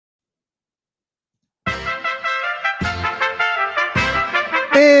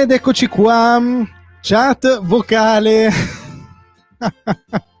Ed eccoci qua, chat vocale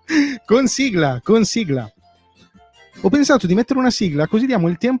con sigla. Ho pensato di mettere una sigla così diamo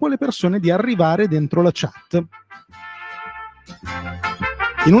il tempo alle persone di arrivare dentro la chat.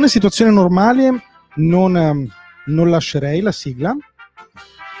 In una situazione normale non lascerei la sigla,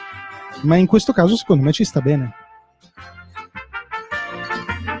 ma in questo caso secondo me ci sta bene.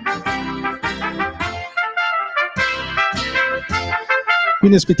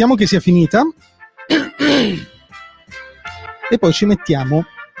 Quindi aspettiamo che sia finita e poi ci mettiamo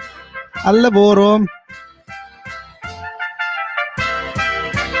al lavoro.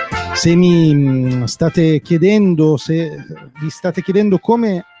 Se mi state chiedendo, se vi state chiedendo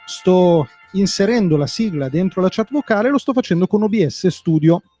come sto inserendo la sigla dentro la chat vocale, lo sto facendo con OBS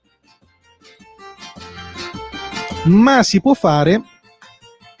Studio. Ma si può fare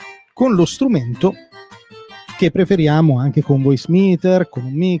con lo strumento che preferiamo, anche con Voice Meter, con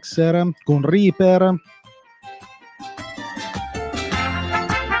un mixer, con Reaper.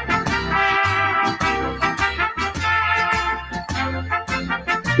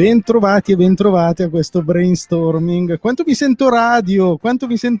 Bentrovati e bentrovate a questo brainstorming. Quanto mi sento radio!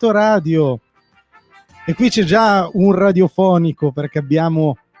 E qui c'è già un radiofonico, perché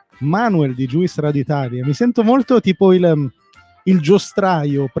abbiamo Manuel di Juice Radio Italia. Mi sento molto tipo il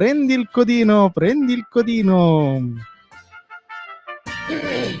giostraio. Prendi il codino.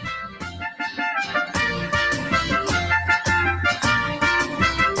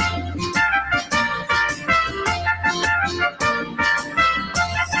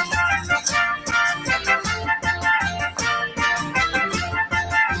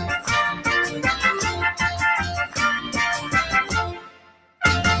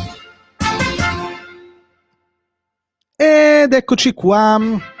 Ed eccoci qua.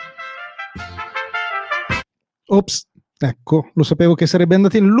 Ops, ecco, lo sapevo che sarebbe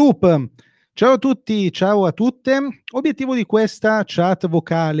andato in loop. Ciao a tutti, ciao a tutte. Obiettivo di questa chat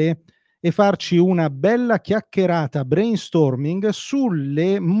vocale è farci una bella chiacchierata brainstorming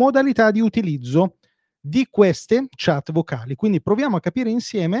sulle modalità di utilizzo di queste chat vocali. Quindi proviamo a capire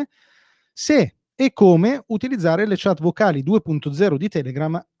insieme se e come utilizzare le chat vocali 2.0 di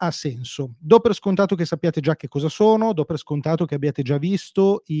Telegram ha senso. Do per scontato che sappiate già che cosa sono, do per scontato che abbiate già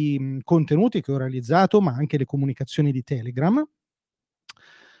visto i contenuti che ho realizzato, ma anche le comunicazioni di Telegram.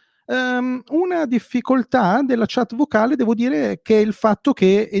 Una difficoltà della chat vocale, devo dire, che è il fatto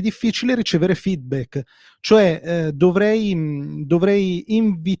che è difficile ricevere feedback, cioè dovrei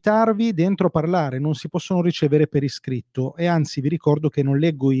invitarvi dentro a parlare, non si possono ricevere per iscritto, e anzi vi ricordo che non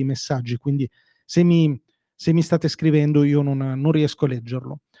leggo i messaggi, quindi se mi state scrivendo io non riesco a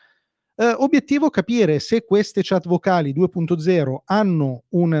leggerlo. Obiettivo: capire se queste chat vocali 2.0 hanno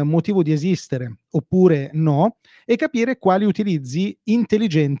un motivo di esistere oppure no, e capire quali utilizzi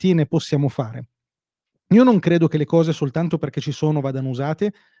intelligenti ne possiamo fare. Io non credo che le cose soltanto perché ci sono vadano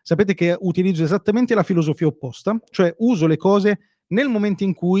usate. Sapete che utilizzo esattamente la filosofia opposta, cioè uso le cose nel momento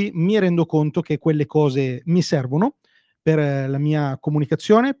in cui mi rendo conto che quelle cose mi servono per la mia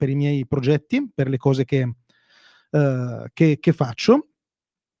comunicazione, per i miei progetti, per le cose che faccio.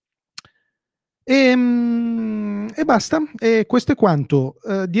 E basta, e questo è quanto.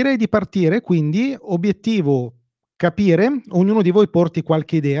 Direi di partire, quindi obiettivo: capire, ognuno di voi porti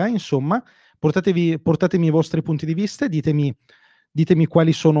qualche idea, insomma, portatemi i vostri punti di vista, ditemi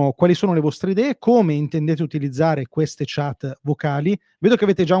quali sono le vostre idee, come intendete utilizzare queste chat vocali. Vedo che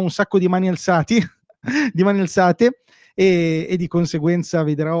avete già un sacco di mani alzate e di conseguenza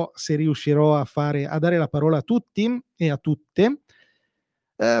vedrò se riuscirò a dare la parola a tutti e a tutte.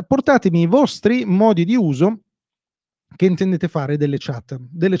 Portatemi i vostri modi di uso che intendete fare delle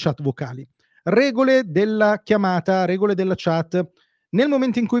chat vocali. Regole della chiamata, regole della chat: nel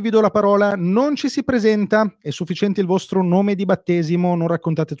momento in cui vi do la parola non ci si presenta, è sufficiente il vostro nome di battesimo, non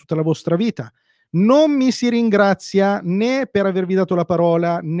raccontate tutta la vostra vita, non mi si ringrazia né per avervi dato la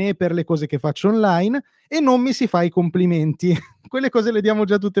parola né per le cose che faccio online, e non mi si fa i complimenti. Quelle cose le diamo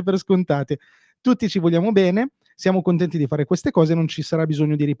già tutte per scontate. Tutti ci vogliamo bene, siamo contenti di fare queste cose, non ci sarà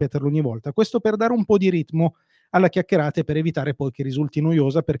bisogno di ripeterlo ogni volta. Questo per dare un po' di ritmo alla chiacchierata e per evitare poi che risulti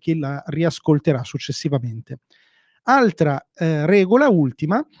noiosa per chi la riascolterà successivamente. Altra regola,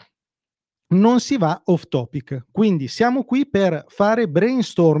 ultima: non si va off topic. Quindi siamo qui per fare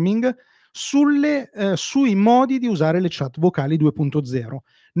brainstorming sui modi di usare le chat vocali 2.0.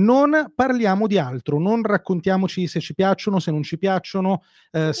 Non parliamo di altro, non raccontiamoci se ci piacciono, se non ci piacciono,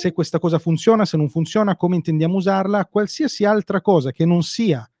 se questa cosa funziona, se non funziona, come intendiamo usarla. Qualsiasi altra cosa che non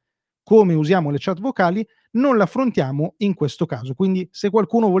sia come usiamo le chat vocali non l'affrontiamo in questo caso. Quindi se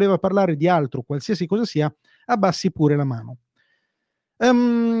qualcuno voleva parlare di altro, qualsiasi cosa sia, abbassi pure la mano.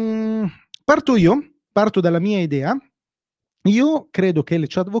 Parto dalla mia idea. Io credo che le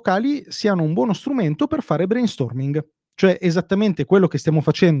chat vocali siano un buono strumento per fare brainstorming, cioè esattamente quello che stiamo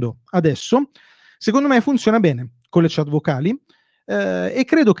facendo adesso. Secondo me funziona bene con le chat vocali, e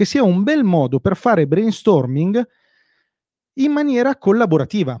credo che sia un bel modo per fare brainstorming in maniera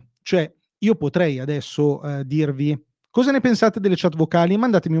collaborativa. Cioè, io potrei adesso dirvi cosa ne pensate delle chat vocali,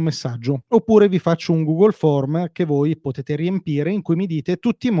 mandatemi un messaggio, oppure vi faccio un Google Form che voi potete riempire in cui mi dite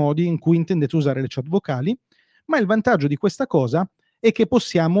tutti i modi in cui intendete usare le chat vocali, ma il vantaggio di questa cosa è che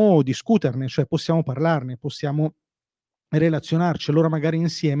possiamo discuterne, cioè possiamo parlarne, possiamo relazionarci, allora magari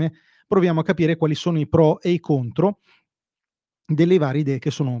insieme proviamo a capire quali sono i pro e i contro delle varie idee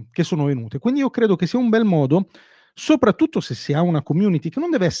che sono venute. Quindi io credo che sia un bel modo, soprattutto se si ha una community che non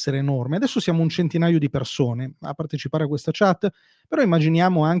deve essere enorme. Adesso siamo un centinaio di persone a partecipare a questa chat, però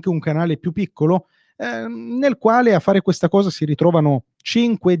immaginiamo anche un canale più piccolo nel quale a fare questa cosa si ritrovano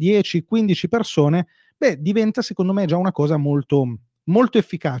 5, 10, 15 persone. Beh, diventa secondo me già una cosa molto, molto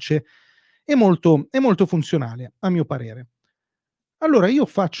efficace e molto funzionale, a mio parere. Allora io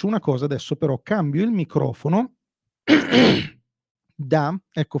faccio una cosa adesso, però cambio il microfono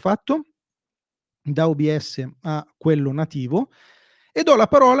ecco fatto, da OBS a quello nativo e do la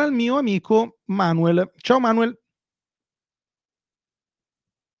parola al mio amico Manuel. Ciao Manuel.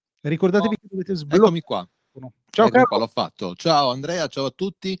 Ricordatevi che dovete sbloccare. Eccomi qua. Ciao Eccomi Carlo. qua, l'ho fatto. Ciao Andrea, ciao a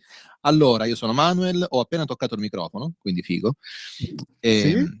tutti. Allora, io sono Manuel, ho appena toccato il microfono, quindi figo.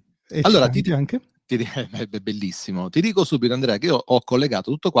 Sì, Allora, anche. è bellissimo. Ti dico subito, Andrea, che io ho collegato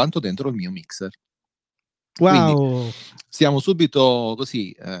tutto quanto dentro il mio mixer. Wow. Quindi stiamo subito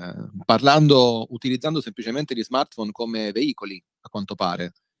così, parlando, utilizzando semplicemente gli smartphone come veicoli, a quanto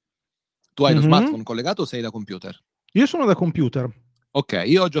pare. Tu hai lo smartphone collegato o sei da computer? Io sono da computer. Ok,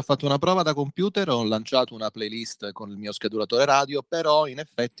 io oggi ho fatto una prova da computer, ho lanciato una playlist con il mio schedulatore radio, però in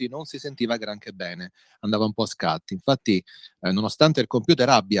effetti non si sentiva granché bene, andava un po' a scatti. Infatti, nonostante il computer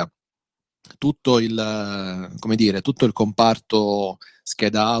abbia tutto tutto il comparto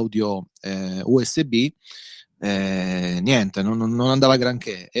scheda audio USB, niente, non andava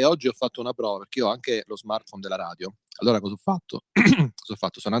granché. E oggi ho fatto una prova, perché io ho anche lo smartphone della radio. Allora cosa ho fatto? Cosa ho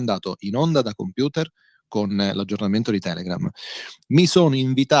fatto? Sono andato in onda da computer con l'aggiornamento di Telegram. Mi sono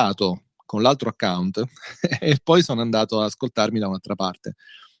invitato con l'altro account e poi sono andato ad ascoltarmi da un'altra parte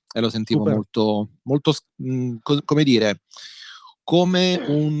e lo sentivo Super. molto, molto come dire,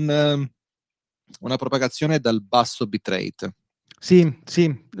 come una propagazione dal basso bitrate.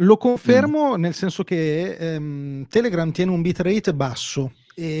 Sì, lo confermo, nel senso che Telegram tiene un bitrate basso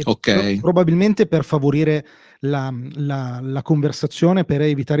e probabilmente per favorire la conversazione, per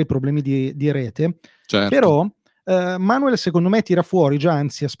evitare i problemi di rete. Certo. Però Manuel secondo me tira fuori già,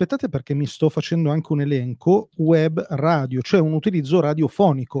 anzi aspettate perché mi sto facendo anche un elenco web radio, cioè un utilizzo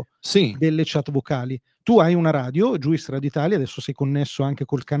radiofonico delle chat vocali. Tu hai una radio, Juice Radio Italia, adesso sei connesso anche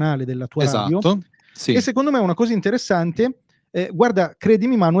col canale della tua radio. Sì. E secondo me una cosa interessante, guarda,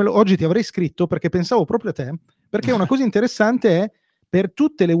 credimi Manuel, oggi ti avrei scritto perché pensavo proprio a te, perché una cosa interessante è per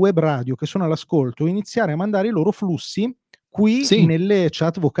tutte le web radio che sono all'ascolto iniziare a mandare i loro flussi qui nelle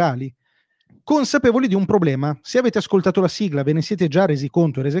chat vocali, consapevoli di un problema. Se avete ascoltato la sigla, ve ne siete già resi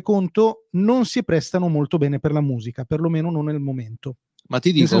conto e rese conto, non si prestano molto bene per la musica, perlomeno non nel momento. Ma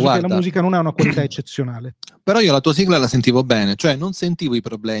ti dico, nel senso guarda, che la musica non ha una qualità eccezionale. Però io la tua sigla la sentivo bene, cioè non sentivo i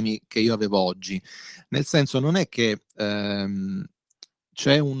problemi che io avevo oggi. Nel senso, non è che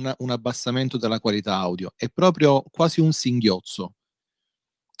c'è un abbassamento della qualità audio, è proprio quasi un singhiozzo.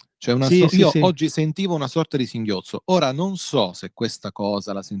 Cioè io oggi sentivo una sorta di singhiozzo. Ora non so se questa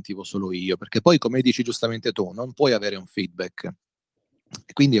cosa la sentivo solo io, perché poi, come dici giustamente tu, non puoi avere un feedback.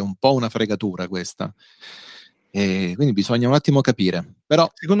 E quindi è un po' una fregatura questa. E quindi bisogna un attimo capire. Però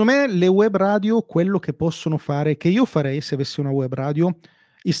secondo me le web radio, quello che possono fare, che io farei se avessi una web radio,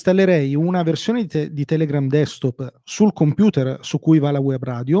 installerei una versione di Telegram desktop sul computer su cui va la web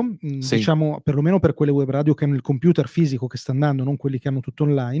radio, diciamo perlomeno per quelle web radio che hanno il computer fisico che sta andando, non quelli che hanno tutto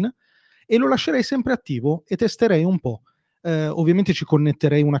online, e lo lascerei sempre attivo e testerei un po'. Ovviamente ci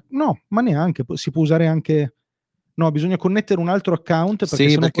connetterei no, ma neanche, si può usare anche. No, bisogna connettere un altro account perché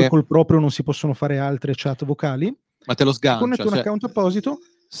sennò poi col proprio non si possono fare altre chat vocali. Ma te lo sgancia. Connetto un account apposito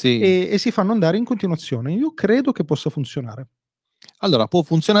e si fanno andare in continuazione. Io credo che possa funzionare. Allora, può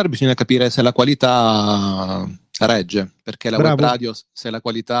funzionare, bisogna capire se la qualità regge, perché la web radio, se la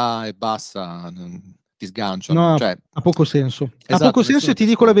qualità è bassa, ti sganciano. No, Cioè, ha poco senso. Ha esatto, poco senso nessuno e ti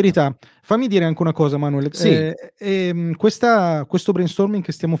dico la ascolta. verità. Fammi dire anche una cosa, Manuel. Sì, Questo brainstorming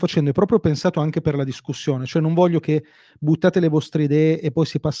che stiamo facendo è proprio pensato anche per la discussione, cioè non voglio che buttate le vostre idee e poi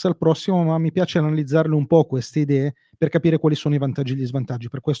si passa al prossimo, ma mi piace analizzarle un po' queste idee per capire quali sono i vantaggi e gli svantaggi.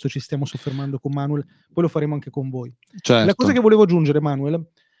 Per questo ci stiamo soffermando con Manuel, poi lo faremo anche con voi. La cosa certo. che volevo aggiungere, Manuel,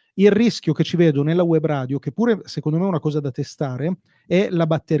 il rischio che ci vedo nella web radio, che pure secondo me è una cosa da testare, è la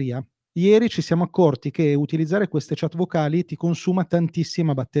batteria. Ieri ci siamo accorti che utilizzare queste chat vocali ti consuma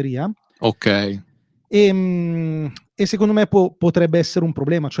tantissima batteria Ok. e secondo me potrebbe essere un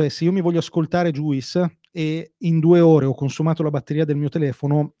problema, cioè se io mi voglio ascoltare Juice e in 2 ore ho consumato la batteria del mio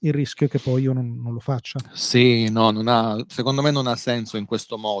telefono, il rischio è che poi io non lo faccia. Sì, no, secondo me non ha senso in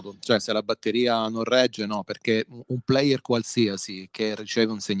questo modo. Cioè, se la batteria non regge, no, perché un player qualsiasi che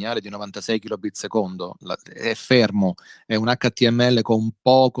riceve un segnale di 96 kilobit secondo è fermo, è un HTML con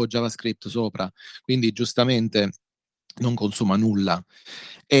poco JavaScript sopra, quindi giustamente non consuma nulla.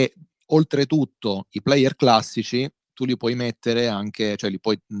 E oltretutto i player classici tu li puoi mettere anche, cioè li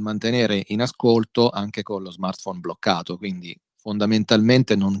puoi mantenere in ascolto anche con lo smartphone bloccato, quindi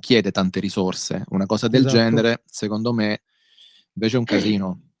fondamentalmente non chiede tante risorse. Una cosa del Esatto. genere, secondo me, invece è un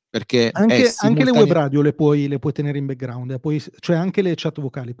casino, perché è Anche le web simultaneo. radio le puoi tenere in background, cioè anche le chat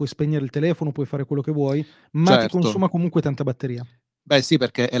vocali, puoi spegnere il telefono, puoi fare quello che vuoi, ma ti Certo. consuma comunque tanta batteria. Beh sì,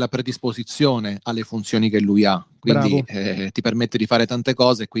 perché è la predisposizione alle funzioni che lui ha, quindi Bravo. ti permette di fare tante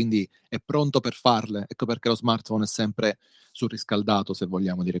cose, quindi è pronto per farle. Ecco perché lo smartphone è sempre surriscaldato, se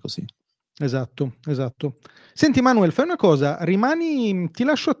vogliamo dire così. Esatto, esatto. Senti Manuel, fai una cosa, ti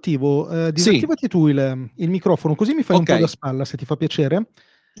lascio attivo, Sì, disattivati tu il microfono, così mi fai un ok, po' da spalla se ti fa piacere.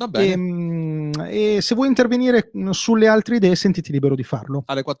 va bene. E se vuoi intervenire sulle altre idee, sentiti libero di farlo.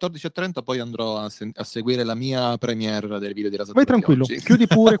 Alle 14:30 poi andrò a seguire la mia premiere del video di Vai Rasatura di tranquillo, oggi. chiudi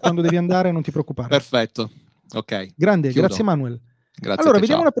pure quando devi andare, non ti preoccupare. Perfetto, ok, Grande, grazie chiudo. Manuel. Grazie a Allora, te,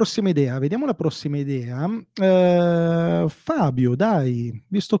 vediamo ciao. la prossima idea. Vediamo la prossima idea. Fabio, dai,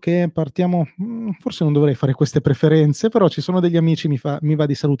 visto che partiamo, forse non dovrei fare queste preferenze, però ci sono degli amici, mi va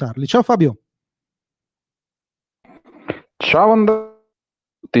di salutarli. Ciao Fabio. Ciao a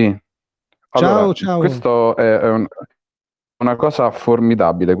tutti. Ciao, Allora, ciao. questo è una cosa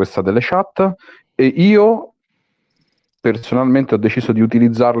formidabile, questa delle chat, e io personalmente ho deciso di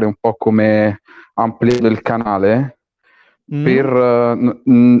utilizzarle un po' come ampliare del canale per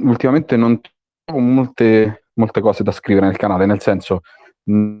Mm? ultimamente non trovo molte cose da scrivere nel canale, nel senso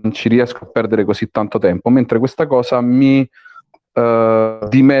non ci riesco a perdere così tanto tempo, mentre questa cosa mi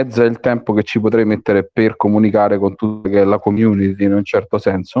dimezza il tempo che ci potrei mettere per comunicare con tutta che è la community in un certo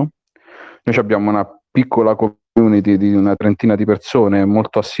senso. Noi abbiamo una piccola community di una trentina di persone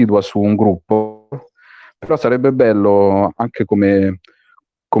molto assidua su un gruppo, però sarebbe bello anche come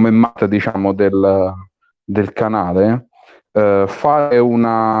matta, diciamo, del canale fare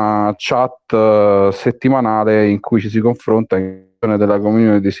una chat settimanale in cui ci si confronta, le persone della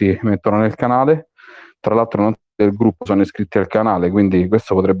community si mettono nel canale, tra l'altro non tutti del gruppo sono iscritti al canale, quindi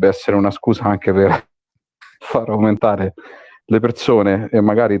questo potrebbe essere una scusa anche per far aumentare le persone e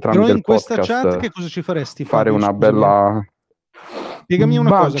magari Però tramite in il questa chat podcast che cosa ci faresti, fare Fabio? una Scusami. bella... Spiegami una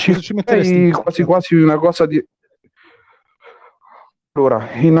Ma cosa, ci cosa ci metteresti in farei questa quasi chat? quasi una cosa di...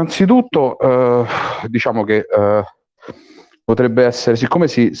 Allora, innanzitutto diciamo che potrebbe essere, siccome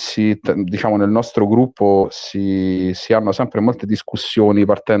diciamo nel nostro gruppo si hanno sempre molte discussioni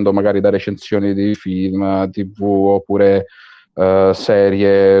partendo magari da recensioni di film, TV oppure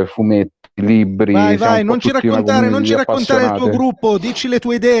serie, fumetti, libri, siamo Vai, un po' tutti una non community ci di raccontare il tuo appassionati. gruppo, dici le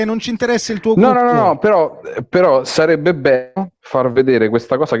tue idee, non ci interessa il tuo No, no, no, gruppo. no, però sarebbe bello far vedere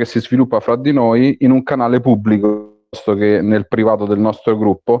questa cosa che si sviluppa fra di noi in un canale pubblico, piuttosto che nel privato del nostro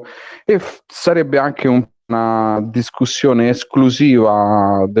gruppo, e sarebbe anche una discussione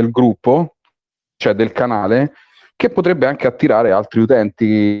esclusiva del gruppo, cioè del canale, che potrebbe anche attirare altri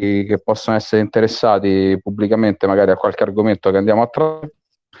utenti che possono essere interessati pubblicamente magari a qualche argomento che andiamo a trattare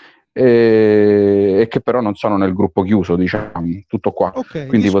e che però non sono nel gruppo chiuso, diciamo, tutto qua. Ok,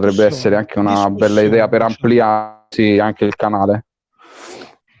 Quindi potrebbe essere anche una bella idea per diciamo. ampliarsi anche il canale.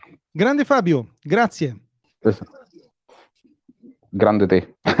 Grande Fabio, grazie. Grande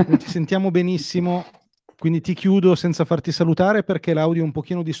te. Non ti sentiamo benissimo, quindi ti chiudo senza farti salutare perché l'audio è un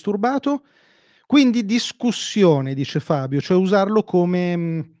pochino disturbato. Quindi discussione, dice Fabio, cioè usarlo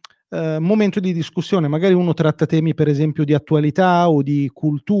come momento di discussione. Magari uno tratta temi, per esempio, di attualità o di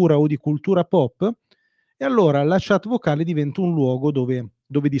cultura pop, e allora la chat vocale diventa un luogo dove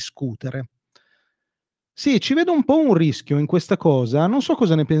discutere. Sì, ci vedo un po' un rischio in questa cosa, non so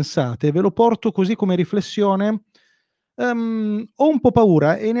cosa ne pensate, ve lo porto così come riflessione. Ho un po'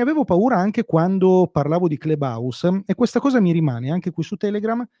 paura, e ne avevo paura anche quando parlavo di Clubhouse, e questa cosa mi rimane anche qui su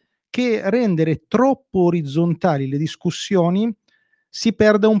Telegram, che rendere troppo orizzontali le discussioni si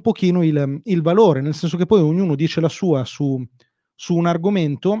perda un pochino il valore, nel senso che poi ognuno dice la sua su un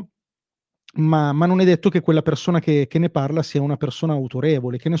argomento, ma non è detto che quella persona che ne parla sia una persona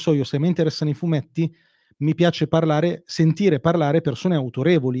autorevole. Che ne so io, se mi interessano i fumetti, mi piace sentire parlare persone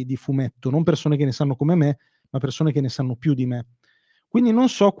autorevoli di fumetto, non persone che ne sanno come me, ma persone che ne sanno più di me. Quindi non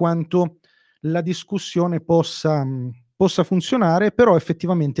so quanto la discussione possa funzionare, però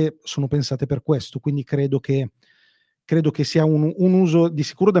effettivamente sono pensate per questo, quindi credo che sia un uso di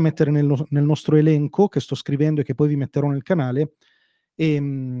sicuro da mettere nel nostro elenco che sto scrivendo e che poi vi metterò nel canale,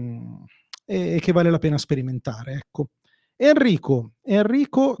 e che vale la pena sperimentare. Ecco. Enrico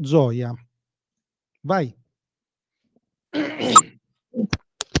Zoia, vai.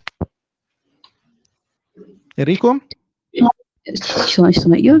 Enrico? Ci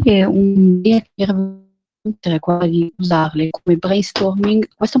sono. Io che un'idea è quella di usarle come brainstorming.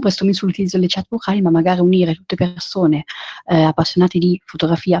 Questo è un brainstorming sull'utilizzo delle chat vocali, ma magari unire tutte persone appassionate di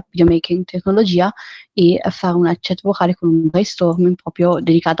fotografia, videomaking, tecnologia, e fare una chat vocale con un brainstorming proprio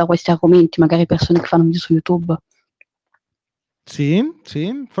dedicato a questi argomenti, magari persone che fanno video su YouTube. Sì,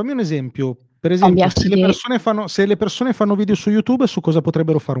 fammi un esempio. Per esempio, se le persone fanno video su YouTube, su cosa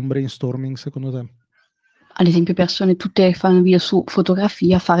potrebbero fare un brainstorming, secondo te? Ad esempio, persone tutte che fanno video su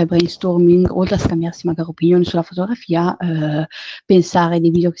fotografia, fare brainstorming, oltre a scambiarsi magari opinioni sulla fotografia, pensare dei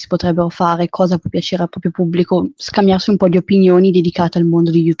video che si potrebbero fare, cosa può piacere al proprio pubblico, scambiarsi un po' di opinioni dedicate al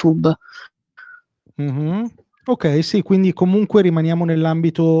mondo di YouTube. Mm-hmm. Ok, sì, quindi comunque rimaniamo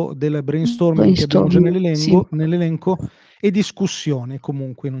nell'ambito del brainstorming che abbiamo già nell'elenco, e discussione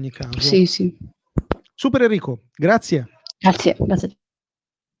comunque in ogni caso. Sì. Super Enrico, grazie. Grazie.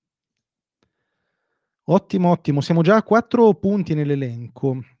 Ottimo, siamo già a 4 punti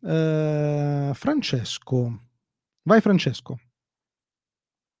nell'elenco. Francesco, vai Francesco.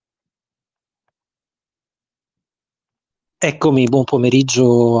 Eccomi, buon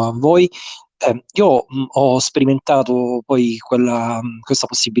pomeriggio a voi. Io ho sperimentato poi questa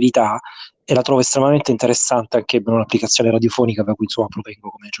possibilità e la trovo estremamente interessante anche per un'applicazione radiofonica per cui insomma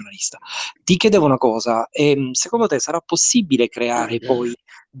provengo come giornalista. Ti chiedevo una cosa, secondo te sarà possibile creare poi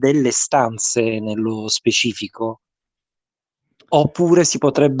delle stanze nello specifico? Oppure si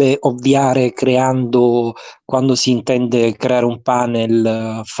potrebbe ovviare creando, quando si intende creare un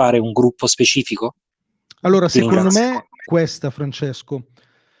panel, fare un gruppo specifico? Allora, secondo me questa, Francesco,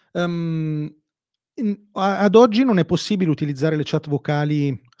 ad oggi non è possibile utilizzare le chat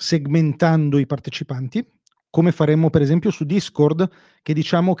vocali segmentando i partecipanti, come faremmo per esempio su Discord, che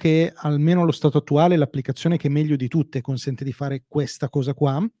diciamo che almeno allo stato attuale è l'applicazione che meglio di tutte consente di fare questa cosa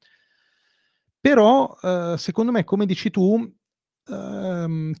qua. Però, secondo me, come dici tu,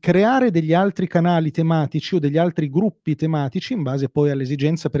 creare degli altri canali tematici o degli altri gruppi tematici in base poi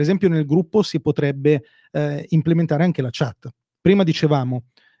all'esigenza. Per esempio nel gruppo si potrebbe implementare anche la chat. Prima dicevamo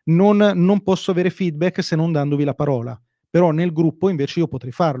non posso avere feedback se non dandovi la parola, però nel gruppo invece io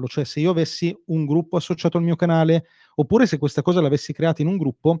potrei farlo, cioè se io avessi un gruppo associato al mio canale, oppure se questa cosa l'avessi creata in un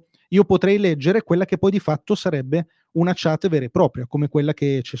gruppo, io potrei leggere quella che poi di fatto sarebbe una chat vera e propria, come quella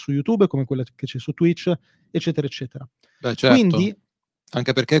che c'è su YouTube, come quella che c'è su Twitch, eccetera eccetera. Beh, certo. Quindi,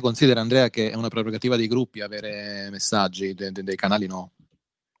 anche perché considera, Andrea, che è una prerogativa dei gruppi avere messaggi, dei canali no.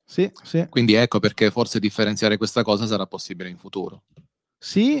 Sì. Quindi ecco perché forse differenziare questa cosa sarà possibile in futuro.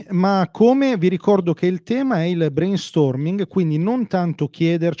 Sì, ma come vi ricordo che il tema è il brainstorming, quindi non tanto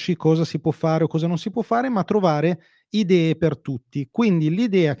chiederci cosa si può fare o cosa non si può fare, ma trovare idee per tutti. Quindi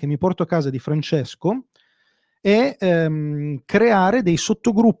l'idea che mi porto a casa di Francesco è creare dei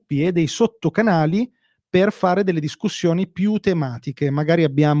sottogruppi e dei sottocanali per fare delle discussioni più tematiche. Magari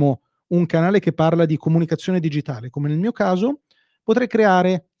abbiamo un canale che parla di comunicazione digitale, come nel mio caso. Potrei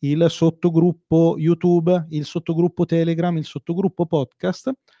creare il sottogruppo YouTube, il sottogruppo Telegram, il sottogruppo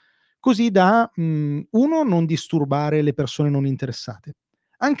podcast, così da uno, non disturbare le persone non interessate.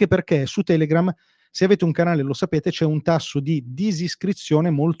 Anche perché su Telegram, se avete un canale, lo sapete, c'è un tasso di disiscrizione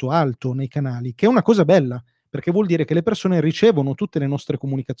molto alto nei canali, che è una cosa bella, perché vuol dire che le persone ricevono tutte le nostre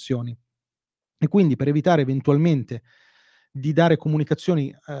comunicazioni. E quindi per evitare eventualmente di dare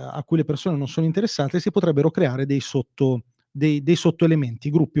comunicazioni a cui le persone non sono interessate, si potrebbero creare dei sottoelementi,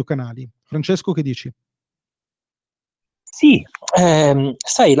 gruppi o canali. Francesco, che dici? Sì,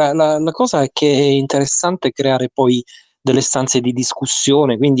 sai, la cosa è che è interessante creare poi delle stanze di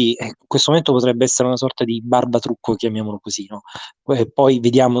discussione, quindi in questo momento potrebbe essere una sorta di barbatrucco, chiamiamolo così, no? Poi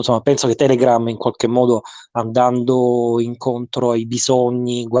vediamo, insomma, penso che Telegram in qualche modo, andando incontro ai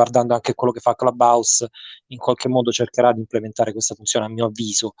bisogni, guardando anche quello che fa Clubhouse, in qualche modo cercherà di implementare questa funzione, a mio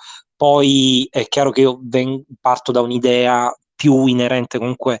avviso. Poi è chiaro che io parto da un'idea più inerente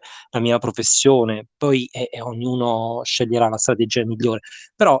comunque alla mia professione, poi ognuno sceglierà la strategia migliore.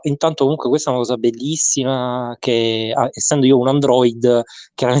 Però intanto comunque questa è una cosa bellissima che, essendo io un Android,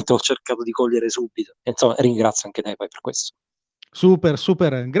 chiaramente ho cercato di cogliere subito. Insomma, ringrazio anche te poi per questo. Super,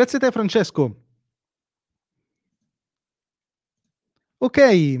 super. Grazie a te, Francesco. Ok,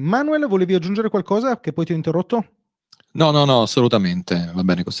 Manuel, volevi aggiungere qualcosa che poi ti ho interrotto? No, assolutamente, va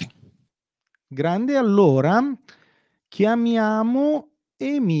bene così. Grande, allora chiamiamo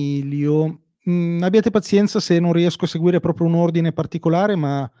Emilio. Abbiate pazienza se non riesco a seguire proprio un ordine particolare,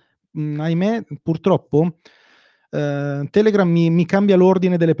 ma ahimè, purtroppo Telegram mi cambia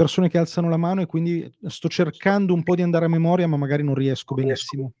l'ordine delle persone che alzano la mano e quindi sto cercando un po' di andare a memoria, ma magari non riesco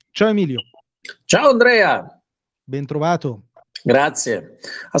benissimo. Ciao Emilio. Ciao Andrea. Ben trovato. Grazie.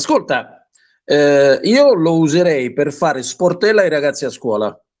 Ascolta, io lo userei per fare sportella ai ragazzi a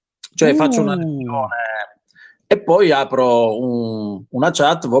scuola. Cioè faccio una lezione e poi apro una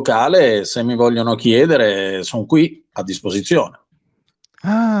chat vocale, se mi vogliono chiedere sono qui a disposizione.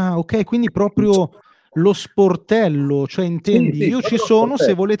 Ah, ok, quindi proprio lo sportello, cioè intendi, Sì, io ci sono,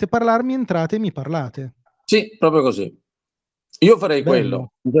 se volete parlarmi entrate e mi parlate. Sì, proprio così. Io farei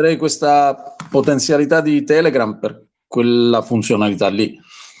quello, userei questa potenzialità di Telegram per quella funzionalità lì.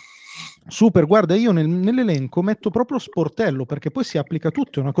 Super, guarda, io nell'elenco metto proprio sportello perché poi si applica a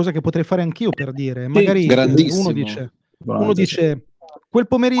tutto, è una cosa che potrei fare anch'io per dire. Magari uno dice quel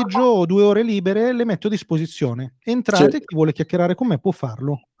pomeriggio ho 2 ore libere, le metto a disposizione. Entrate, chi vuole chiacchierare con me può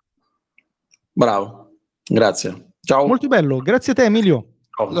farlo. Bravo, grazie. Ciao. Molto bello, grazie a te Emilio.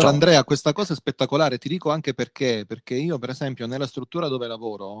 Allora Andrea, questa cosa è spettacolare, ti dico anche perché io per esempio nella struttura dove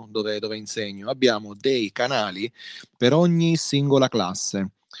lavoro, dove insegno, abbiamo dei canali per ogni singola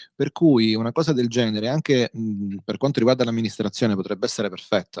classe, per cui una cosa del genere anche per quanto riguarda l'amministrazione potrebbe essere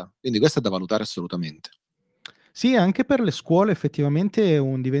perfetta, quindi questo è da valutare assolutamente. Sì, anche per le scuole effettivamente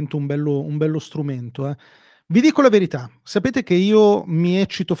diventa un bello strumento. Vi dico la verità, sapete che io mi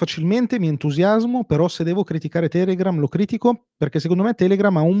eccito facilmente, mi entusiasmo, però se devo criticare Telegram lo critico perché secondo me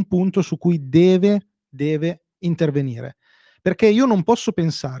Telegram ha un punto su cui deve intervenire. Perché io non posso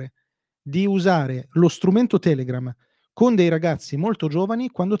pensare di usare lo strumento Telegram con dei ragazzi molto giovani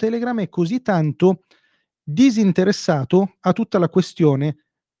quando Telegram è così tanto disinteressato a tutta la questione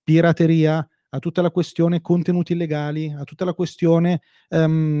pirateria, a tutta la questione contenuti illegali, a tutta la questione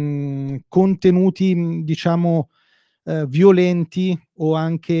contenuti, diciamo, violenti o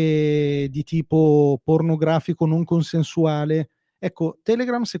anche di tipo pornografico non consensuale. Ecco,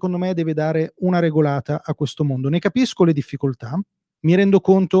 Telegram secondo me deve dare una regolata a questo mondo. Ne capisco le difficoltà, mi rendo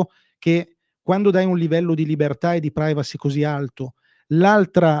conto che quando dai un livello di libertà e di privacy così alto,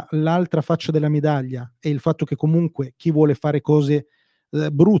 l'altra faccia della medaglia è il fatto che comunque chi vuole fare cose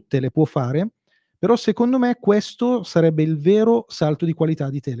brutte le può fare. Però secondo me questo sarebbe il vero salto di qualità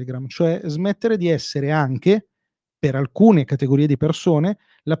di Telegram, cioè smettere di essere anche, per alcune categorie di persone,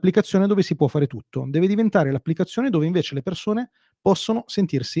 l'applicazione dove si può fare tutto. Deve diventare l'applicazione dove invece le persone possono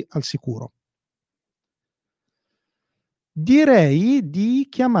sentirsi al sicuro. Direi di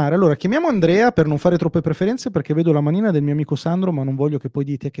chiamare, allora chiamiamo Andrea per non fare troppe preferenze perché vedo la manina del mio amico Sandro, ma non voglio che poi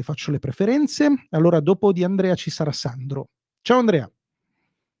dite che faccio le preferenze. Allora dopo di Andrea ci sarà Sandro. Ciao Andrea.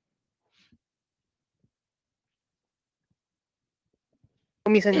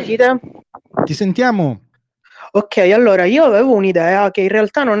 Mi sentite? Ti sentiamo. Ok, allora io avevo un'idea che in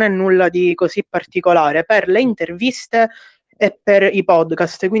realtà non è nulla di così particolare per le interviste e per i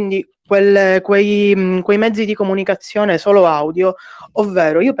podcast, quindi quei mezzi di comunicazione solo audio,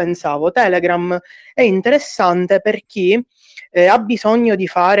 ovvero io pensavo Telegram è interessante per chi ha bisogno di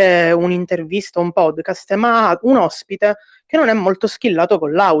fare un'intervista, un podcast, ma ha un ospite che non è molto skillato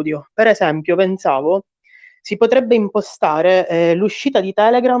con l'audio. Per esempio, pensavo si potrebbe impostare l'uscita di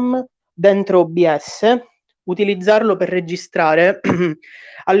Telegram dentro OBS, utilizzarlo per registrare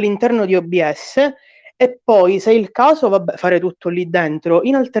all'interno di OBS e poi, se è il caso, fare tutto lì dentro.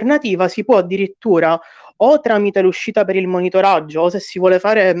 In alternativa si può addirittura, o tramite l'uscita per il monitoraggio, o se si vuole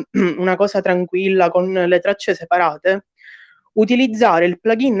fare una cosa tranquilla con le tracce separate, utilizzare il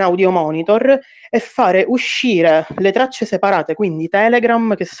plugin Audio Monitor e fare uscire le tracce separate, quindi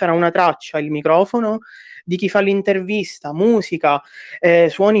Telegram, che sarà una traccia, il microfono di chi fa l'intervista, musica,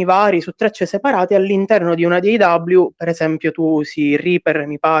 suoni vari su tracce separate all'interno di una DAW, per esempio tu usi Reaper,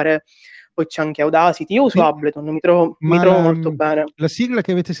 mi pare, poi c'è anche Audacity. Io uso Sì. Ableton, mi trovo molto bene. La sigla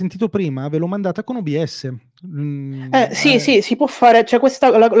che avete sentito prima ve l'ho mandata con OBS. Sì, si può fare. C'è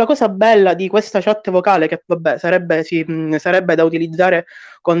la cosa bella di questa chat vocale, che vabbè, sarebbe da utilizzare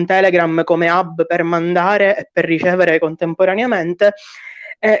con Telegram come hub per mandare e per ricevere contemporaneamente,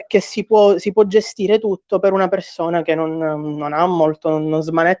 è che si può gestire tutto per una persona che non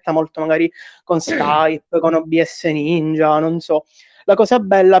smanetta molto magari con Skype, con OBS Ninja, non so. La cosa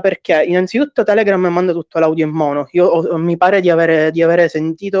bella, perché innanzitutto Telegram manda tutto l'audio in mono. Mi pare di avere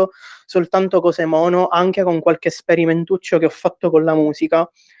sentito soltanto cose mono, anche con qualche sperimentuccio che ho fatto con la musica,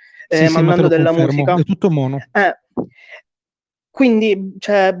 sì, mandando della musica. È tutto mono. Quindi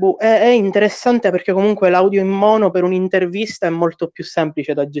è interessante, perché comunque l'audio in mono per un'intervista è molto più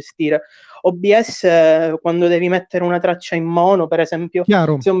semplice da gestire. OBS, quando devi mettere una traccia in mono, per esempio,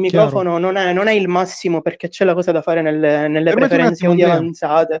 se un microfono non è il massimo, perché c'è la cosa da fare nelle preferenze audio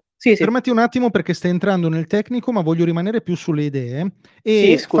avanzate. Sì. Permetti un attimo, perché stai entrando nel tecnico, ma voglio rimanere più sulle idee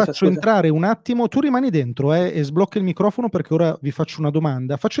e faccio entrare un attimo. Tu rimani dentro e sblocca il microfono, perché ora vi faccio una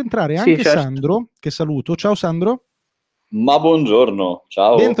domanda. Faccio entrare anche certo. Sandro, che saluto. Ciao Sandro. Ma buongiorno,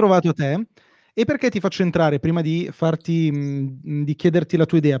 ciao. Ben trovato a te. E perché ti faccio entrare prima di di chiederti la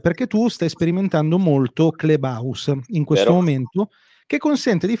tua idea? Perché tu stai sperimentando molto Clubhouse in questo momento, che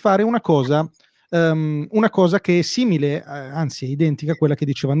consente di fare una cosa che è simile, anzi è identica a quella che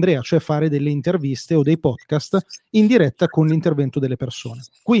diceva Andrea, cioè fare delle interviste o dei podcast in diretta con l'intervento delle persone.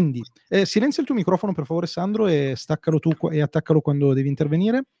 Quindi silenzia il tuo microfono per favore Sandro, e staccalo tu e attaccalo quando devi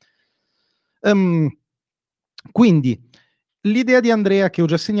intervenire. Quindi l'idea di Andrea, che ho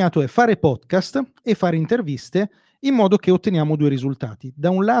già segnato, è fare podcast e fare interviste, in modo che otteniamo due risultati. Da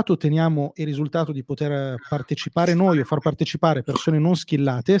un lato otteniamo il risultato di poter partecipare noi o far partecipare persone non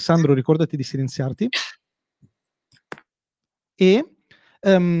skillate. Sandro, ricordati di silenziarti. E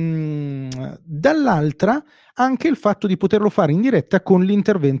dall'altra anche il fatto di poterlo fare in diretta con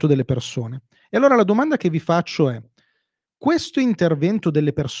l'intervento delle persone. E allora la domanda che vi faccio è: questo intervento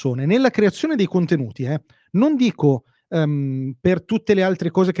delle persone nella creazione dei contenuti, non dico per tutte le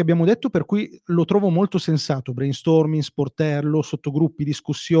altre cose che abbiamo detto, per cui lo trovo molto sensato, brainstorming, sportello, sottogruppi,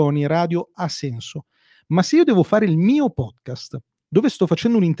 discussioni, radio, ha senso. Ma se io devo fare il mio podcast, dove sto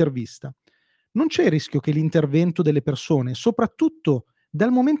facendo un'intervista, non c'è il rischio che l'intervento delle persone, soprattutto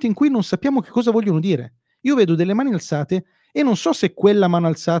dal momento in cui non sappiamo che cosa vogliono dire, io vedo delle mani alzate e non so se quella mano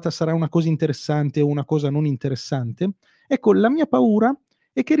alzata sarà una cosa interessante o una cosa non interessante. Ecco, la mia paura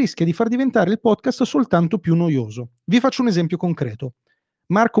è che rischia di far diventare il podcast soltanto più noioso. Vi faccio un esempio concreto.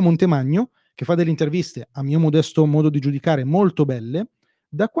 Marco Montemagno, che fa delle interviste, a mio modesto modo di giudicare, molto belle,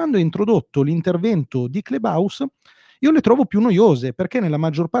 da quando ha introdotto l'intervento di Clubhouse, io le trovo più noiose, perché nella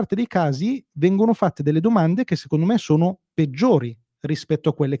maggior parte dei casi vengono fatte delle domande che secondo me sono peggiori rispetto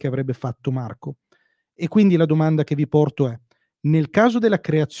a quelle che avrebbe fatto Marco. E quindi la domanda che vi porto è: nel caso della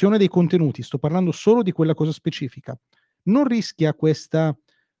creazione dei contenuti, sto parlando solo di quella cosa specifica, non rischia questa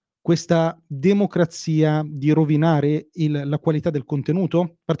democrazia di rovinare la qualità del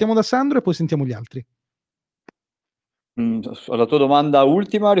contenuto? Partiamo da Sandro e poi sentiamo gli altri. Alla tua domanda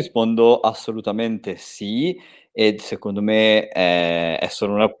ultima rispondo assolutamente sì, e secondo me è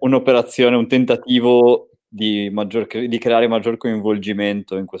solo un'operazione, un tentativo di creare maggior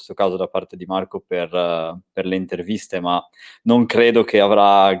coinvolgimento, in questo caso da parte di Marco per le interviste, ma non credo che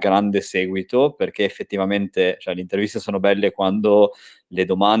avrà grande seguito, perché effettivamente, cioè, le interviste sono belle quando le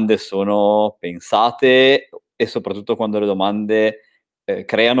domande sono pensate e soprattutto quando le domande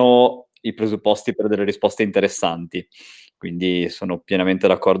creano i presupposti per delle risposte interessanti. Quindi sono pienamente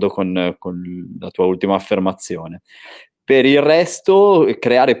d'accordo con la tua ultima affermazione. Per il resto,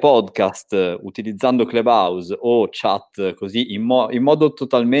 creare podcast utilizzando Clubhouse o chat così in modo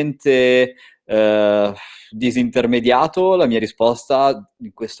totalmente disintermediato, la mia risposta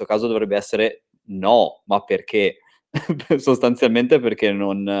in questo caso dovrebbe essere no. Ma perché? Sostanzialmente perché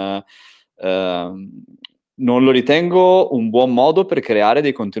non lo ritengo un buon modo per creare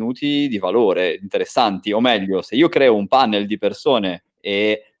dei contenuti di valore interessanti. O meglio, se io creo un panel di persone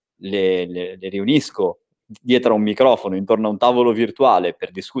e le riunisco dietro a un microfono, intorno a un tavolo virtuale,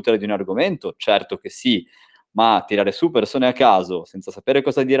 per discutere di un argomento, certo che sì, ma tirare su persone a caso, senza sapere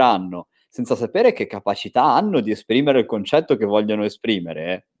cosa diranno, senza sapere che capacità hanno di esprimere il concetto che vogliono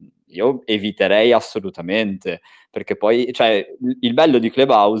esprimere, io eviterei assolutamente, perché poi, cioè, il bello di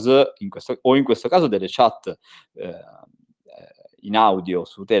Clubhouse, in questo caso delle chat in audio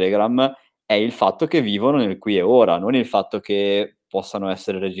su Telegram, è il fatto che vivono nel qui e ora, non il fatto che possano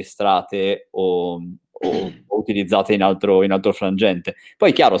essere registrate o utilizzate in altro frangente.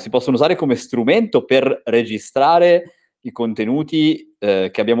 Poi, chiaro, si possono usare come strumento per registrare i contenuti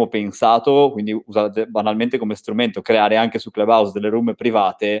che abbiamo pensato, quindi usate banalmente come strumento, creare anche su Clubhouse delle room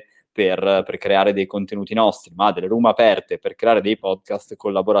private per creare dei contenuti nostri, ma delle room aperte per creare dei podcast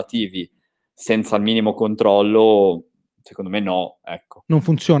collaborativi senza il minimo controllo, secondo me no, ecco. Non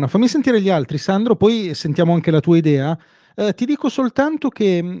funziona. Fammi sentire gli altri, Sandro, poi sentiamo anche la tua idea. Ti dico soltanto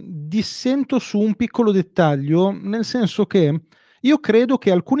che dissento su un piccolo dettaglio, nel senso che io credo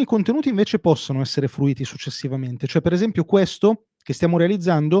che alcuni contenuti invece possano essere fruiti successivamente. Cioè, per esempio, questo che stiamo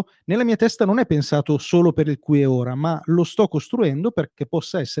realizzando, nella mia testa non è pensato solo per il qui e ora, ma lo sto costruendo perché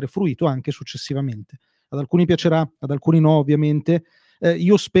possa essere fruito anche successivamente. Ad alcuni piacerà, ad alcuni no, ovviamente.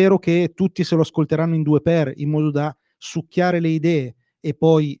 Io spero che tutti se lo ascolteranno in 2x, in modo da succhiare le idee e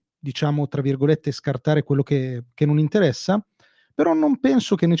poi, diciamo, tra virgolette, scartare quello che non interessa, però non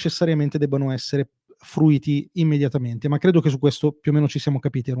penso che necessariamente debbano essere fruiti immediatamente, ma credo che su questo più o meno ci siamo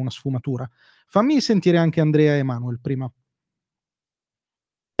capiti, era una sfumatura. Fammi sentire anche Andrea e Manuel prima.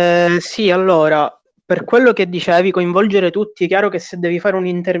 Sì, allora, per quello che dicevi, coinvolgere tutti, è chiaro che se devi fare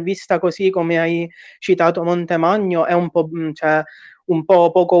un'intervista così come hai citato Montemagno è un po', cioè, un po'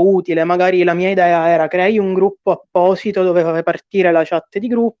 poco utile. Magari la mia idea era crei un gruppo apposito dove fai partire la chat di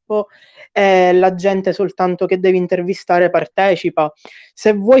gruppo e la gente soltanto che devi intervistare partecipa.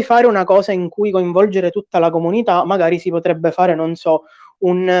 Se vuoi fare una cosa in cui coinvolgere tutta la comunità, magari si potrebbe fare, non so,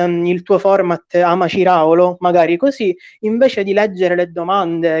 il tuo format Amaciraolo, magari così, invece di leggere le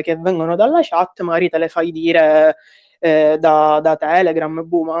domande che vengono dalla chat, magari te le fai dire da Telegram,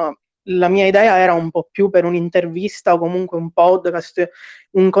 ma la mia idea era un po' più per un'intervista o comunque un podcast,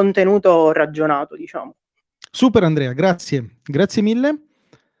 un contenuto ragionato, diciamo. Super Andrea, grazie mille.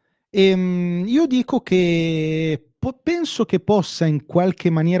 Io dico che penso che possa in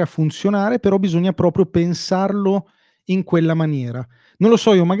qualche maniera funzionare, però bisogna proprio pensarlo in quella maniera. Non lo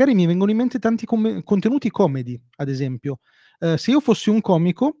so, io magari mi vengono in mente tanti contenuti comedy, ad esempio. Se io fossi un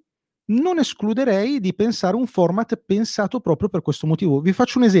comico, non escluderei di pensare un format pensato proprio per questo motivo. Vi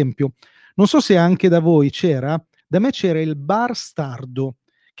faccio un esempio. Non so se anche da voi c'era, da me c'era il bar Stardo,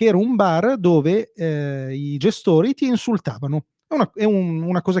 che era un bar dove i gestori ti insultavano. È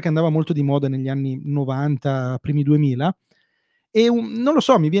una cosa che andava molto di moda negli anni 90, primi 2000, e non lo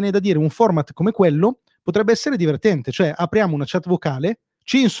so, mi viene da dire, un format come quello potrebbe essere divertente, cioè apriamo una chat vocale,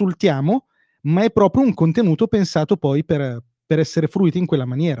 ci insultiamo, ma è proprio un contenuto pensato poi per essere fruito in quella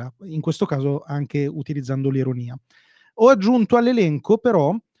maniera, in questo caso anche utilizzando l'ironia. Ho aggiunto all'elenco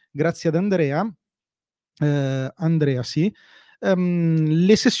però, grazie ad Andrea, sì,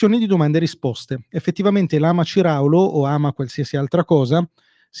 le sessioni di domande e risposte. Effettivamente l'Ama Ciraulo o Ama qualsiasi altra cosa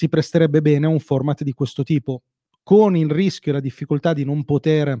si presterebbe bene a un format di questo tipo, con il rischio e la difficoltà di non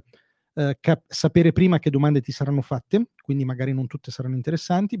poter sapere prima che domande ti saranno fatte, quindi magari non tutte saranno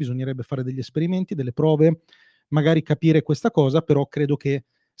interessanti, bisognerebbe fare degli esperimenti, delle prove, magari capire questa cosa, però credo che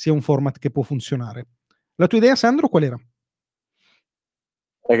sia un format che può funzionare. La tua idea, Sandro, qual era?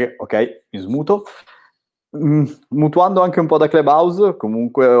 Ok, mi smuto. Mutuando anche un po' da Clubhouse,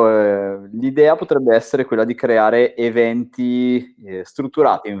 comunque l'idea potrebbe essere quella di creare eventi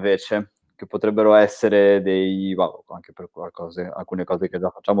strutturati invece, che potrebbero essere anche per alcune cose che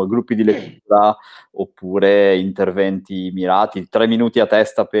già facciamo, gruppi di lettura oppure interventi mirati, 3 minuti a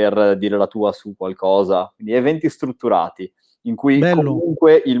testa per dire la tua su qualcosa, quindi eventi strutturati in cui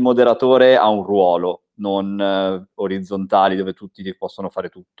comunque il moderatore ha un ruolo, non orizzontali dove tutti possono fare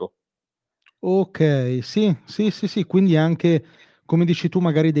tutto. Ok, sì, quindi anche, come dici tu,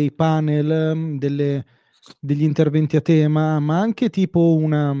 magari dei panel, degli interventi a tema, ma anche tipo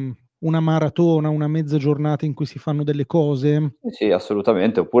una maratona, una mezza giornata in cui si fanno delle cose. Sì,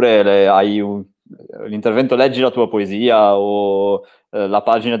 assolutamente, oppure hai l'intervento leggi la tua poesia o la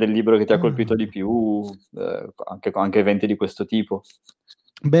pagina del libro che ti ha colpito di più, anche eventi di questo tipo.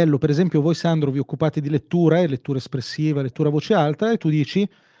 Bello, per esempio voi Sandro vi occupate di lettura espressiva, lettura a voce alta, e tu dici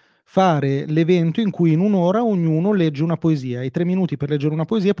fare l'evento in cui in un'ora ognuno legge una poesia, hai 3 minuti per leggere una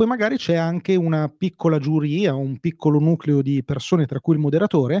poesia, poi magari c'è anche una piccola giuria, un piccolo nucleo di persone, tra cui il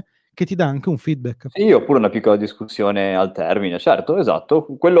moderatore, che ti dà anche un feedback. Sì, oppure una piccola discussione al termine, certo, esatto.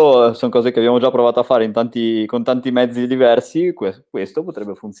 Quello sono cose che abbiamo già provato a fare con tanti mezzi diversi, questo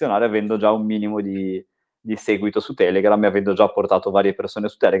potrebbe funzionare avendo già un minimo di seguito su Telegram e avendo già portato varie persone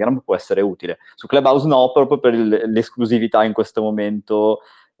su Telegram, può essere utile. Su Clubhouse no, proprio per l'esclusività in questo momento,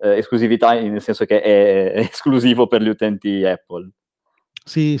 esclusività nel senso che è esclusivo per gli utenti Apple.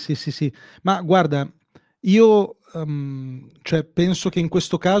 Sì, ma guarda, io cioè, penso che in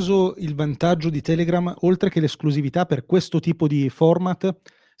questo caso il vantaggio di Telegram, oltre che l'esclusività per questo tipo di format,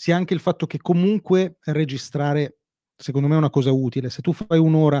 sia anche il fatto che comunque registrare, secondo me, è una cosa utile. Se tu fai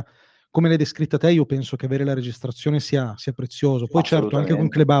un'ora come l'hai descritta te, io penso che avere la registrazione sia prezioso. Poi certo, anche con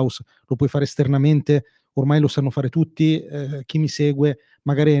Clubhouse lo puoi fare esternamente, ormai lo sanno fare tutti, chi mi segue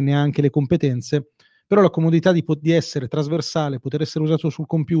magari ne ha anche le competenze, però la comodità di essere trasversale, poter essere usato sul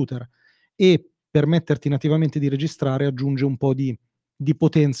computer e permetterti nativamente di registrare aggiunge un po' di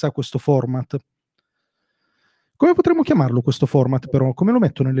potenza a questo format. Come potremmo chiamarlo questo format però? Come lo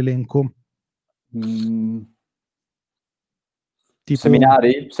metto nell'elenco? Tipo...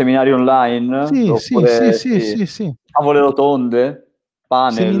 Seminari online? Sì, oppure, sì. Tavole rotonde?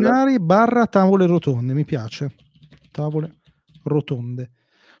 Panel? Seminari / tavole rotonde, mi piace. Tavole rotonde.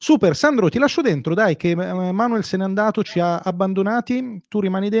 Super, Sandro, ti lascio dentro, dai, che Manuel se n'è andato, ci ha abbandonati, tu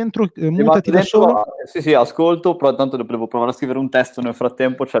rimani dentro, mutati da solo. Sì, ascolto, però tanto devo provare a scrivere un testo nel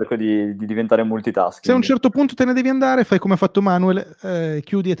frattempo, cerco di diventare multitasking. Se a un certo punto te ne devi andare, fai come ha fatto Manuel,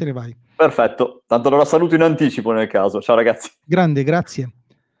 chiudi e te ne vai. Perfetto, tanto allora saluto in anticipo nel caso, ciao ragazzi. Grande, grazie.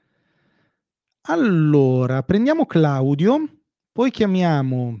 Allora, prendiamo Claudio, poi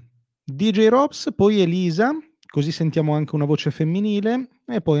chiamiamo DJ Robs, poi Elisa, così sentiamo anche una voce femminile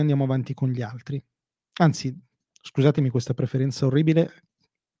e poi andiamo avanti con gli altri. Anzi, scusatemi questa preferenza orribile,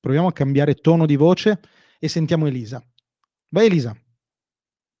 proviamo a cambiare tono di voce e sentiamo Elisa. Vai Elisa.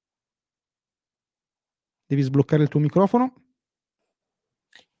 Devi sbloccare il tuo microfono.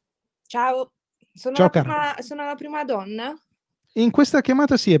 Ciao, sono la prima donna? In questa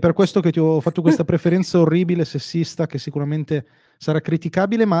chiamata sì, è per questo che ti ho fatto questa preferenza orribile, sessista, che sicuramente sarà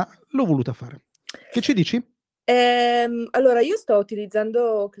criticabile, ma l'ho voluta fare. Che ci dici? Allora, io sto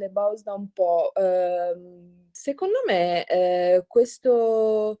utilizzando Clubhouse da un po'. Secondo me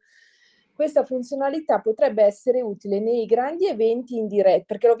questa funzionalità potrebbe essere utile nei grandi eventi in diretta,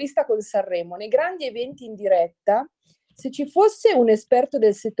 perché l'ho vista con Sanremo, nei grandi eventi in diretta. Se ci fosse un esperto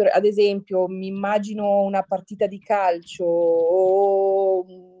del settore, ad esempio, mi immagino una partita di calcio o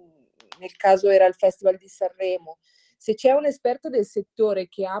nel caso era il Festival di Sanremo, se c'è un esperto del settore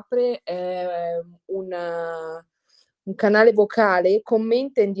che apre un canale vocale,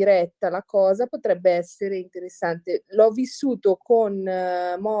 commenta in diretta la cosa, potrebbe essere interessante. L'ho vissuto con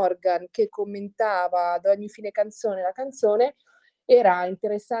Morgan che commentava ad ogni fine canzone la canzone, era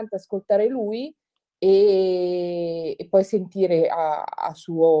interessante ascoltare lui e poi sentire a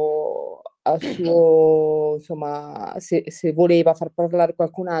suo insomma, se voleva far parlare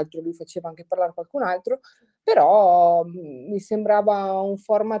qualcun altro, lui faceva anche parlare qualcun altro, però mi sembrava un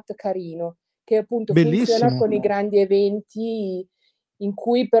format carino che appunto funziona con i grandi eventi in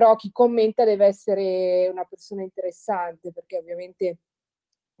cui però chi commenta deve essere una persona interessante, perché ovviamente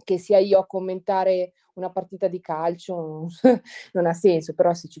che sia io a commentare una partita di calcio non ha senso,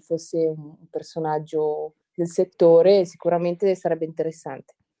 però se ci fosse un personaggio del settore sicuramente sarebbe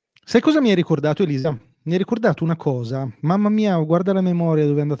interessante. Sai cosa mi hai ricordato, Elisa? Mi hai ricordato una cosa, mamma mia, guarda la memoria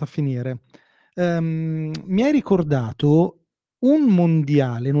dove è andata a finire. Mi hai ricordato un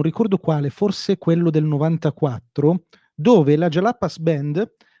mondiale, non ricordo quale, forse quello del 94, dove la Jalapas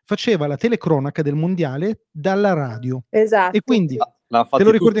Band faceva la telecronaca del mondiale dalla radio. Esatto. E quindi l'hanno fatti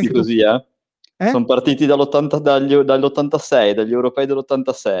tutti così, Sono partiti dall'86, dagli europei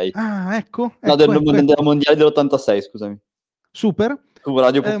dell'86. Ah, ecco. No, del mondiale dell'86, scusami. Super. Su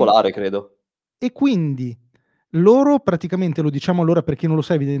Radio Popolare, credo. E quindi loro praticamente, lo diciamo allora per chi non lo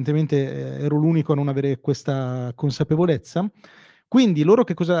sa, evidentemente ero l'unico a non avere questa consapevolezza. Quindi loro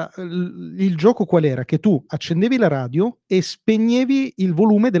che cosa? Il gioco qual era? Che tu accendevi la radio e spegnevi il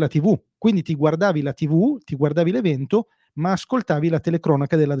volume della TV. Quindi ti guardavi la TV, ti guardavi l'evento, ma ascoltavi la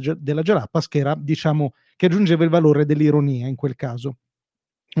telecronaca della Jalapas, che era, diciamo, che aggiungeva il valore dell'ironia in quel caso.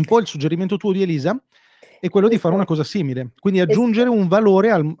 Un po' il suggerimento tuo di Elisa è quello di fare una cosa simile, quindi aggiungere un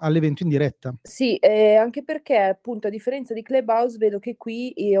valore all'evento in diretta. Sì, anche perché appunto a differenza di Clubhouse vedo che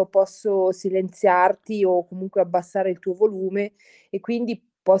qui io posso silenziarti o comunque abbassare il tuo volume e quindi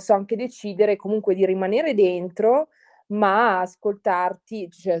posso anche decidere comunque di rimanere dentro, ma ascoltarti,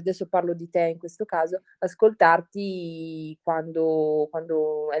 cioè adesso parlo di te in questo caso, ascoltarti quando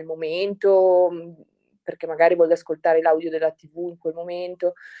è il momento, perché magari voglio ascoltare l'audio della TV in quel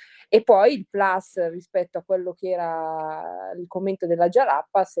momento. E poi il plus rispetto a quello che era il commento della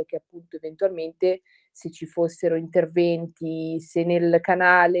Jalapas è che appunto eventualmente se ci fossero interventi, se nel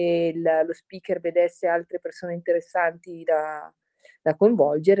canale lo speaker vedesse altre persone interessanti da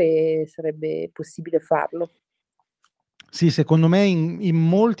coinvolgere, sarebbe possibile farlo. Sì, secondo me in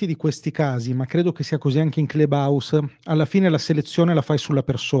molti di questi casi, ma credo che sia così anche in Clubhouse, alla fine la selezione la fai sulla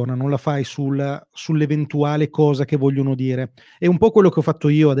persona, non la fai sull'eventuale cosa che vogliono dire. È un po' quello che ho fatto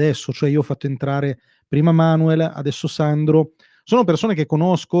io adesso, cioè io ho fatto entrare prima Manuel, adesso Sandro. Sono persone che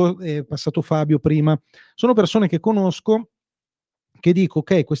conosco, è passato Fabio prima, sono persone che conosco, che dico,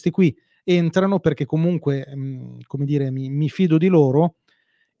 ok, questi qui entrano perché comunque, come dire, mi fido di loro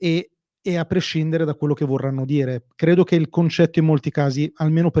e a prescindere da quello che vorranno dire. Credo che il concetto in molti casi,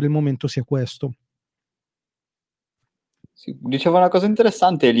 almeno per il momento, sia questo. Sì, diceva una cosa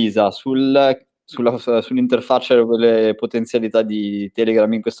interessante Elisa sull'interfaccia e le potenzialità di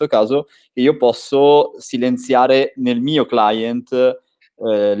Telegram in questo caso, che io posso silenziare nel mio client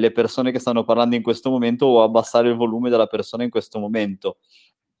le persone che stanno parlando in questo momento o abbassare il volume della persona in questo momento,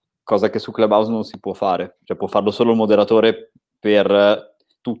 cosa che su Clubhouse non si può fare, cioè può farlo solo il moderatore per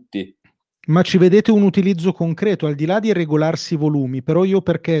tutti. Ma ci vedete un utilizzo concreto, al di là di regolarsi i volumi, però io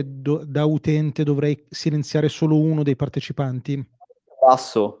perché da utente dovrei silenziare solo uno dei partecipanti?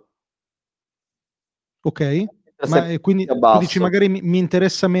 Basso. Ok, ma quindi tu dici magari mi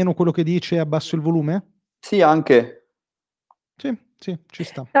interessa meno quello che dice e abbasso il volume? Sì, anche. Sì, ci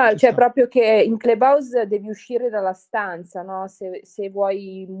sta. No, cioè proprio che in Clubhouse devi uscire dalla stanza, no? Se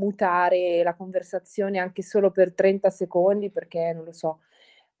vuoi mutare la conversazione anche solo per 30 secondi, perché non lo so,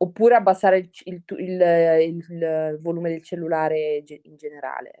 oppure abbassare il volume del cellulare in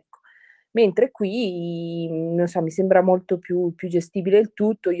generale, ecco. Mentre qui, non so, mi sembra molto più gestibile il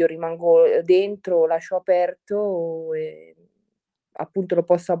tutto, io rimango dentro, lascio aperto e appunto lo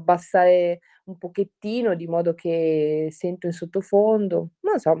posso abbassare un pochettino di modo che sento in sottofondo,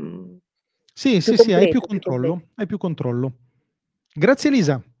 non so. Sì, hai più controllo, hai più controllo. Grazie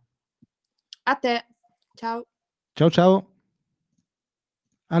Elisa. A te, ciao. Ciao.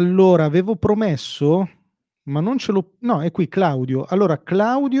 Allora, avevo promesso, ma non ce l'ho... No, è qui Claudio. Allora,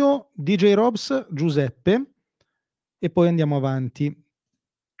 Claudio, DJ Robs, Giuseppe, e poi andiamo avanti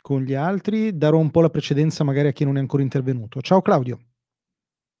con gli altri. Darò un po' la precedenza magari a chi non è ancora intervenuto. Ciao Claudio.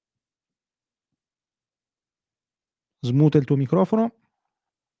 Smuta il tuo microfono.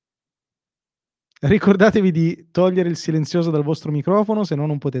 Ricordatevi di togliere il silenzioso dal vostro microfono, se no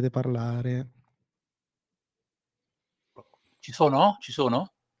non potete parlare. Ci sono?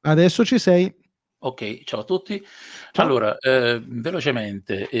 Adesso ci sei. Ok, ciao a tutti. Ciao. Allora,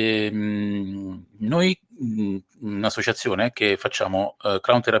 velocemente, noi un'associazione che facciamo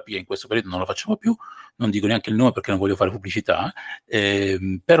clown terapia, in questo periodo non lo facciamo più, non dico neanche il nome perché non voglio fare pubblicità,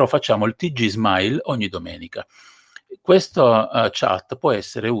 però facciamo il TG Smile ogni domenica. Questa chat può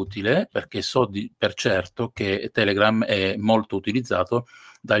essere utile perché so per certo che Telegram è molto utilizzato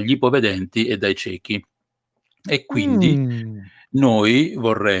dagli ipovedenti e dai ciechi e quindi noi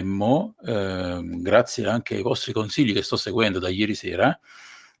vorremmo, grazie anche ai vostri consigli che sto seguendo da ieri sera,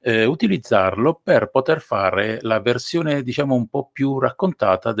 utilizzarlo per poter fare la versione diciamo un po' più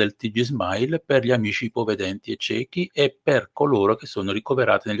raccontata del TG Smile per gli amici ipovedenti e ciechi e per coloro che sono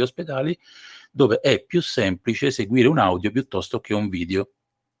ricoverati negli ospedali dove è più semplice seguire un audio piuttosto che un video.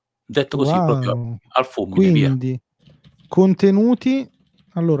 Detto così, proprio al fulmine, via. Quindi, contenuti,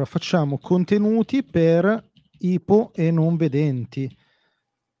 allora facciamo contenuti per ipo e non vedenti.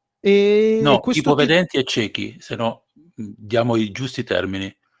 No, ipovedenti e ciechi, se no diamo i giusti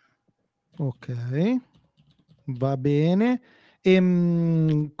termini. Ok, va bene.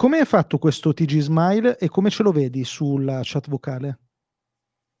 Come è fatto questo TG Smile e come ce lo vedi sulla chat vocale?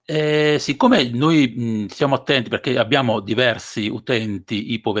 Siccome noi stiamo attenti perché abbiamo diversi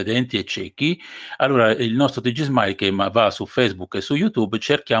utenti ipovedenti e ciechi, allora il nostro TG Smile che va su Facebook e su YouTube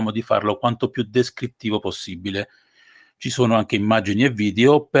cerchiamo di farlo quanto più descrittivo possibile. Ci sono anche immagini e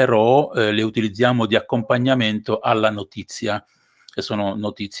video, però le utilizziamo di accompagnamento alla notizia, che sono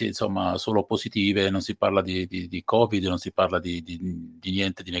notizie insomma solo positive, non si parla di Covid, non si parla di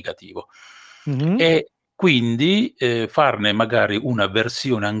niente di negativo. Mm-hmm. E quindi farne magari una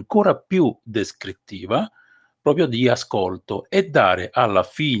versione ancora più descrittiva, proprio di ascolto, e dare alla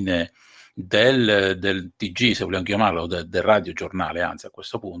fine del TG, se vogliamo chiamarlo, del radiogiornale, anzi a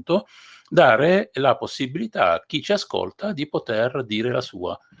questo punto, dare la possibilità a chi ci ascolta di poter dire la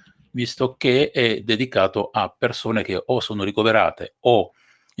sua, visto che è dedicato a persone che o sono ricoverate o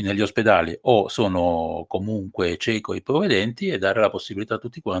negli ospedali o sono comunque cieco e ipovedenti, e dare la possibilità a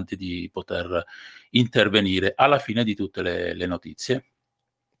tutti quanti di poter intervenire alla fine di tutte le notizie.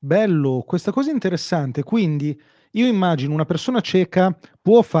 Bello, questa cosa è interessante. Quindi io immagino una persona cieca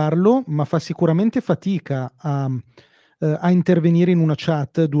può farlo, ma fa sicuramente fatica a intervenire in una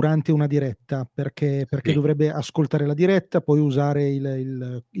chat durante una diretta, perché Sì. dovrebbe ascoltare la diretta, poi usare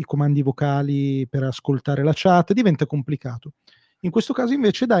i comandi vocali per ascoltare la chat, diventa complicato. In questo caso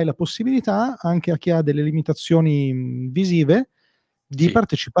invece dai la possibilità anche a chi ha delle limitazioni visive di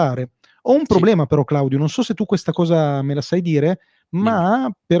partecipare. Ho un problema però, Claudio, non so se tu questa cosa me la sai dire,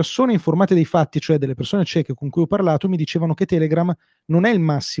 ma persone informate dei fatti, cioè delle persone cieche con cui ho parlato, mi dicevano che Telegram non è il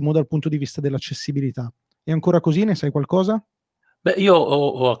massimo dal punto di vista dell'accessibilità. È ancora così? Ne sai qualcosa? Beh, io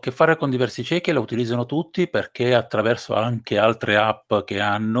ho a che fare con diversi ciechi e la utilizzano tutti perché attraverso anche altre app che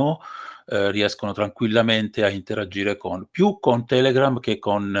hanno riescono tranquillamente a interagire più con Telegram che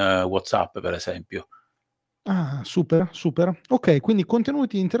con WhatsApp, per esempio. Ah, super, super. Ok, quindi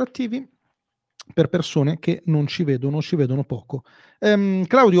contenuti interattivi per persone che non ci vedono poco.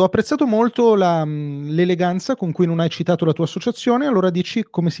 Claudio, ho apprezzato molto l'eleganza con cui non hai citato la tua associazione. Allora dici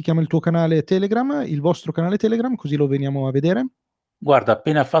come si chiama il tuo canale Telegram, il vostro canale Telegram, così lo veniamo a vedere. Guarda,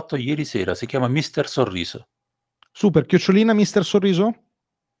 appena fatto ieri sera, si chiama Mister Sorriso. Super, chiocciolina Mister Sorriso?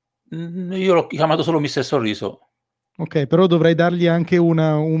 Io l'ho chiamato solo Mister Sorriso. Ok, però dovrei dargli anche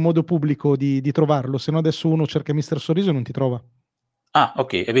un modo pubblico di trovarlo, se no adesso uno cerca Mister Sorriso e non ti trova. Ah,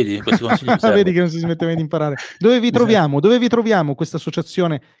 ok, e vedi, questi consigli mi Vedi servono. che non si smette mai di imparare. Dove vi troviamo? Dove vi troviamo questa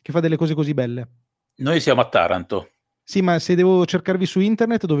associazione che fa delle cose così belle? Noi siamo a Taranto. Sì, ma se devo cercarvi su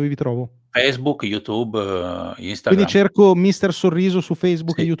internet, dove vi trovo? Facebook, YouTube, Instagram. Quindi cerco Mister Sorriso su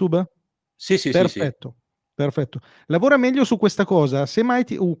Facebook e YouTube? Sì, sì, perfetto, perfetto. Lavora meglio su questa cosa. Se mai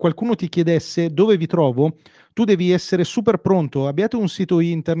qualcuno ti chiedesse dove vi trovo, tu devi essere super pronto. Abbiate un sito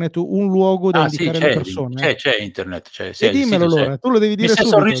internet, un luogo da indicare alle persone. C'è internet. E dimmelo allora, tu lo devi dire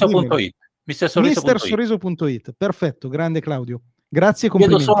subito. Mistersorriso.it. Mistersorriso.it. Perfetto, grande Claudio. Grazie e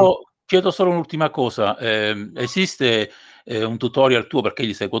complimenti. Chiedo solo un'ultima cosa. Esiste un tutorial tuo, perché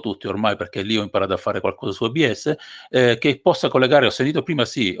li seguo tutti ormai, perché lì ho imparato a fare qualcosa su OBS, che possa collegare, ho sentito prima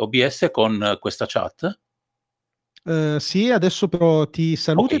OBS con questa chat? Sì, adesso però ti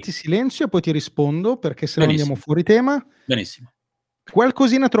saluto e ti silenzio e poi ti rispondo, perché se no andiamo fuori tema. Benissimo.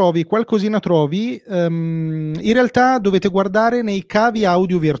 Qualcosina trovi. In realtà dovete guardare nei cavi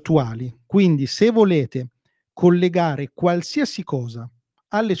audio virtuali. Quindi se volete collegare qualsiasi cosa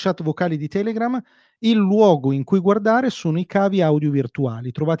alle chat vocali di Telegram, il luogo in cui guardare sono i cavi audio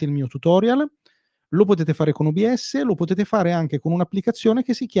virtuali. Trovate il mio tutorial, lo potete fare con OBS, lo potete fare anche con un'applicazione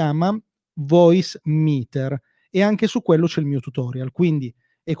che si chiama Voice Meter e anche su quello c'è il mio tutorial. Quindi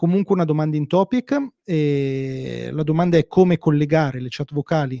è comunque una domanda in topic e la domanda è come collegare le chat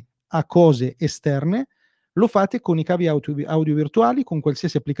vocali a cose esterne. Lo fate con i cavi audio virtuali, con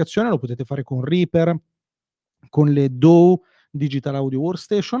qualsiasi applicazione, lo potete fare con Reaper, con le DAW, Digital Audio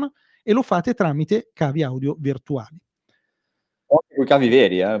Workstation, e lo fate tramite cavi audio virtuali. Anche con i cavi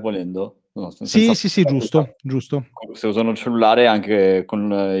veri, volendo. No, sì, giusto. Se usano il cellulare, anche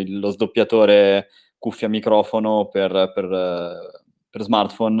con lo sdoppiatore cuffia microfono per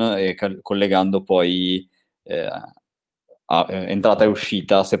smartphone e collegando poi entrata e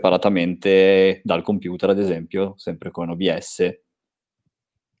uscita separatamente dal computer, ad esempio, sempre con OBS.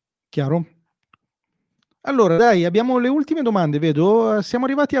 Chiaro? Allora, dai, abbiamo le ultime domande, vedo. Siamo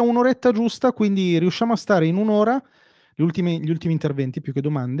arrivati a un'oretta giusta, quindi riusciamo a stare in un'ora, gli ultimi interventi più che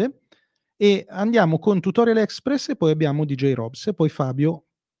domande, e andiamo con Tutorial Express e poi abbiamo DJ Robs e poi Fabio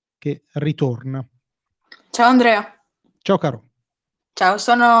che ritorna. Ciao Andrea. Ciao caro. Ciao,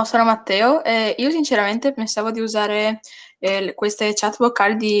 sono Matteo e io sinceramente pensavo di usare queste chat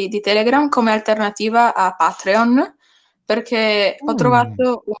vocali di Telegram come alternativa a Patreon, perché ho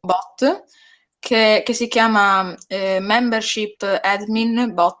trovato un bot che si chiama Membership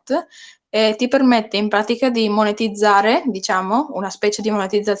Admin Bot e ti permette in pratica di monetizzare, diciamo, una specie di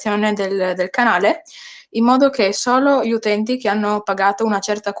monetizzazione del canale, in modo che solo gli utenti che hanno pagato una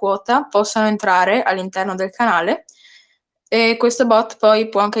certa quota possano entrare all'interno del canale. E questo bot poi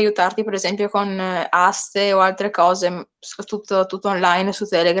può anche aiutarti, per esempio, con aste o altre cose, soprattutto tutto online su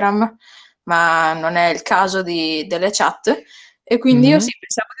Telegram, ma non è il caso delle chat. E quindi io sì,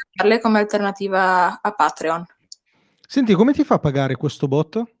 pensavo di usarle come alternativa a Patreon. Senti, come ti fa pagare questo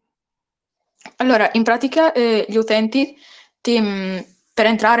bot? Allora, in pratica gli utenti per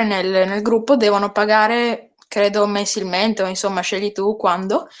entrare nel gruppo devono pagare, credo, mensilmente, o insomma, scegli tu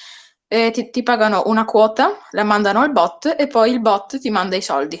quando. Ti pagano una quota, la mandano al bot e poi il bot ti manda i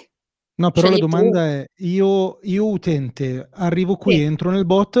soldi. No, però la domanda è, io utente, arrivo qui, entro nel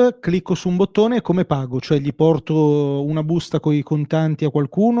bot, clicco su un bottone e come pago? Cioè gli porto una busta con i contanti a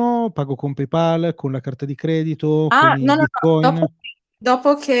qualcuno, pago con PayPal, con la carta di credito, con i Bitcoin? No.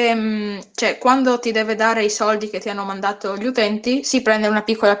 Dopo che, cioè, quando ti deve dare i soldi che ti hanno mandato gli utenti, si prende una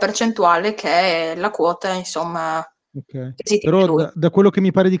piccola percentuale che è la quota, insomma. Ok, però da quello che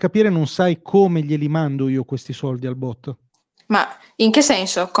mi pare di capire non sai come glieli mando io questi soldi al bot. Ma in che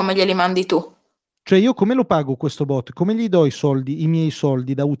senso come glieli mandi tu? Cioè io come lo pago questo bot? Come gli do i soldi, i miei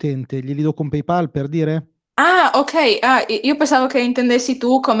soldi da utente? Glieli do con PayPal per dire? Ah, ok, io pensavo che intendessi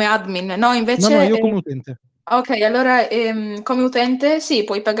tu come admin, no, invece... No, io come utente. Ok, allora come utente sì,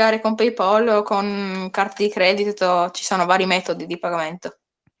 puoi pagare con PayPal o con carte di credito, ci sono vari metodi di pagamento.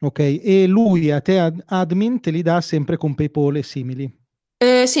 Ok, e lui a te admin te li dà sempre con PayPal e simili.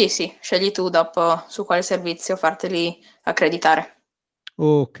 Sì, scegli tu dopo su quale servizio farteli accreditare.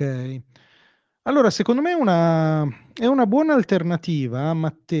 Ok. Allora, secondo me è una buona alternativa,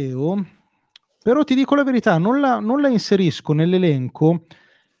 Matteo, però ti dico la verità, non la inserisco nell'elenco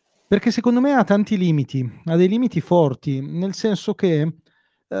perché secondo me ha tanti limiti, ha dei limiti forti, nel senso che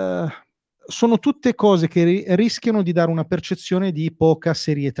sono tutte cose che rischiano di dare una percezione di poca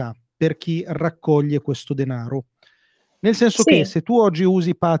serietà per chi raccoglie questo denaro. Nel senso che Sì, se tu oggi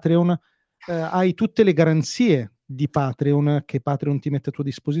usi Patreon, hai tutte le garanzie di Patreon che Patreon ti mette a tua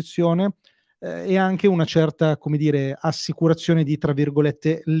disposizione e anche una certa, come dire, assicurazione di, tra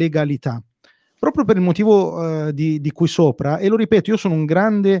virgolette, legalità. Proprio per il motivo di cui sopra, e lo ripeto, io sono un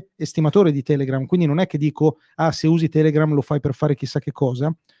grande estimatore di Telegram, quindi non è che dico, se usi Telegram lo fai per fare chissà che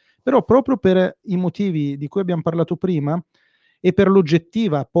cosa, però proprio per i motivi di cui abbiamo parlato prima e per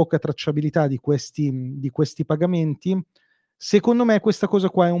l'oggettiva poca tracciabilità di questi pagamenti, secondo me questa cosa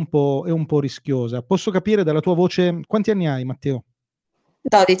qua è un po' rischiosa. Posso capire dalla tua voce, quanti anni hai, Matteo?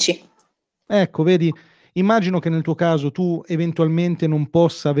 12. Ecco, vedi, immagino che nel tuo caso tu eventualmente non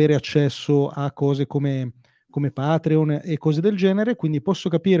possa avere accesso a cose come Patreon e cose del genere, quindi posso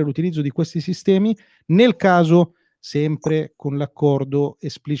capire l'utilizzo di questi sistemi, nel caso sempre con l'accordo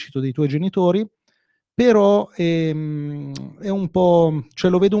esplicito dei tuoi genitori, però è un po', cioè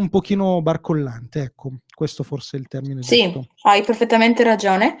lo vedo un pochino barcollante, ecco, questo forse è il termine Sì, giusto. hai perfettamente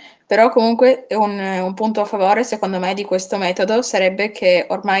ragione, però comunque un punto a favore secondo me di questo metodo sarebbe che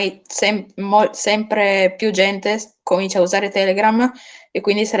ormai sempre più gente comincia a usare Telegram e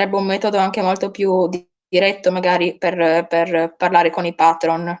quindi sarebbe un metodo anche molto più diretto magari per parlare con i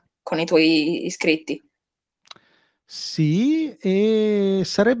patron, con i tuoi iscritti. Sì, e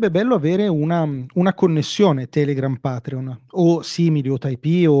sarebbe bello avere una connessione Telegram Patreon o simili o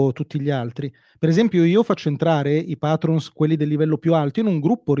Type o tutti gli altri. Per esempio, io faccio entrare i patrons, quelli del livello più alto, in un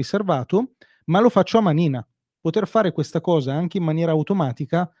gruppo riservato, ma lo faccio a manina. Poter fare questa cosa anche in maniera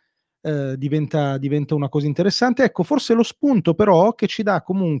automatica diventa una cosa interessante. Ecco, forse lo spunto però che ci dà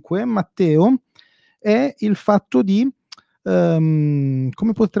comunque Matteo è il fatto di,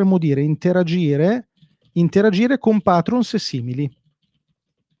 come potremmo dire, interagire con patrons e simili.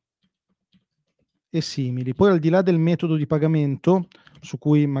 Poi al di là del metodo di pagamento, su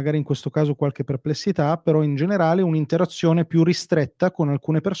cui magari in questo caso qualche perplessità, però in generale un'interazione più ristretta con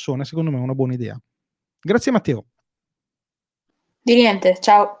alcune persone, secondo me è una buona idea. Grazie Matteo. Di niente,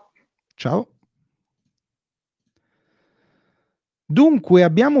 ciao. Ciao. Dunque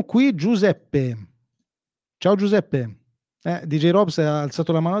abbiamo qui Giuseppe. Ciao Giuseppe. DJ Robs ha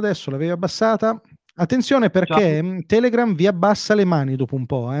alzato la mano adesso, l'avevi abbassata. Attenzione perché Telegram vi abbassa le mani dopo un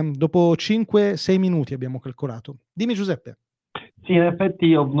po', dopo 5-6 minuti abbiamo calcolato. Dimmi Giuseppe. Sì, in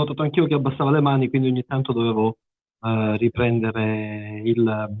effetti ho notato anch'io che abbassava le mani, quindi ogni tanto dovevo riprendere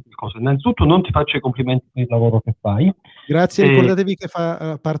il coso. Innanzitutto non ti faccio i complimenti per il lavoro che fai. Grazie, ricordatevi che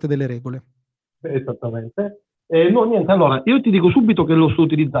fa parte delle regole. Esattamente. No, niente, allora, io ti dico subito che lo sto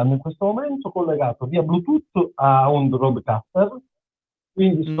utilizzando in questo momento collegato via Bluetooth a un roadcaster,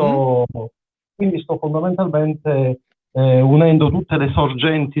 quindi sto fondamentalmente unendo tutte le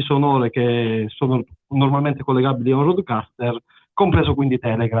sorgenti sonore che sono normalmente collegabili a un roadcaster, compreso quindi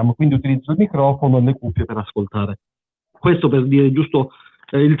Telegram, quindi utilizzo il microfono e le cuffie per ascoltare. Questo per dire giusto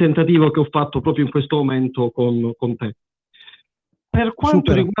il tentativo che ho fatto proprio in questo momento con te. Per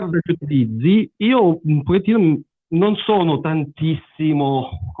quanto riguarda gli utilizzi, io un pochettino non sono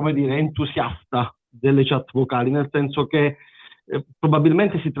tantissimo, come dire, entusiasta delle chat vocali, nel senso che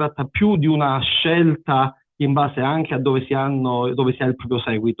probabilmente si tratta più di una scelta in base anche a dove si ha il proprio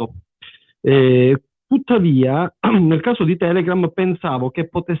seguito. Tuttavia, nel caso di Telegram pensavo che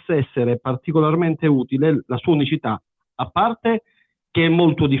potesse essere particolarmente utile la sua unicità, a parte che è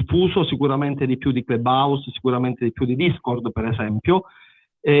molto diffuso, sicuramente di più di Clubhouse, sicuramente di più di Discord, per esempio,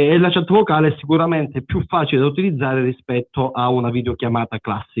 e la chat vocale è sicuramente più facile da utilizzare rispetto a una videochiamata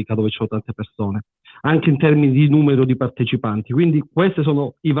classica dove ci sono tante persone, anche in termini di numero di partecipanti. Quindi questi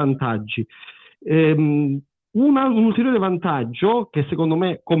sono i vantaggi. Un ulteriore vantaggio che secondo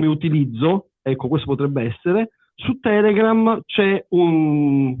me come utilizzo, ecco questo potrebbe essere, su Telegram c'è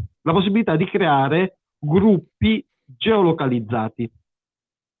la possibilità di creare gruppi geolocalizzati.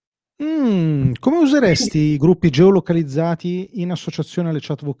 Come useresti i gruppi geolocalizzati in associazione alle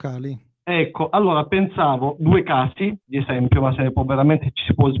chat vocali? Ecco, allora pensavo due casi di esempio, ma se veramente ci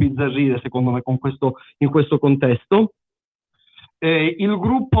si può sbizzarrire secondo me in questo contesto. Il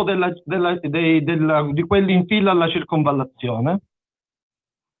gruppo di quelli in fila alla circonvallazione.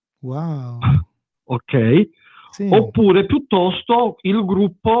 Wow. Ok. Sì. Oppure piuttosto il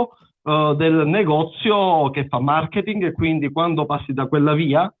gruppo del negozio che fa marketing, e quindi quando passi da quella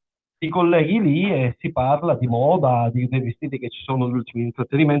via ti colleghi lì e si parla di moda, dei vestiti che ci sono, gli ultimi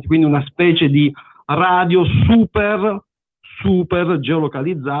intrattenimenti, quindi una specie di radio super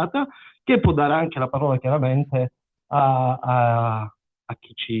geolocalizzata, che può dare anche la parola chiaramente a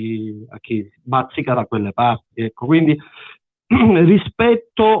chi bazzica da quelle parti. Ecco, quindi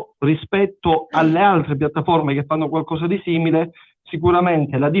rispetto alle altre piattaforme che fanno qualcosa di simile,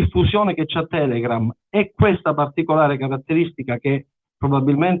 sicuramente la diffusione che c'ha Telegram e questa particolare caratteristica che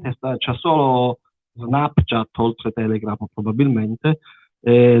probabilmente c'ha solo Snapchat oltre Telegram, probabilmente,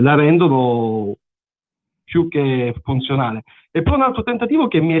 la rendono più che funzionale. E poi un altro tentativo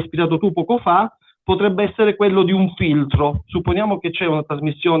che mi hai ispirato tu poco fa potrebbe essere quello di un filtro. Supponiamo che c'è una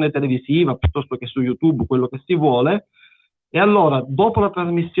trasmissione televisiva piuttosto che su YouTube, quello che si vuole, e allora dopo la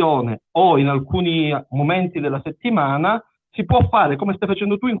trasmissione o in alcuni momenti della settimana si può fare, come stai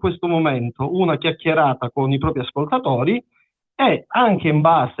facendo tu in questo momento, una chiacchierata con i propri ascoltatori e anche in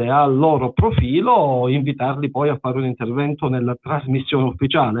base al loro profilo invitarli poi a fare un intervento nella trasmissione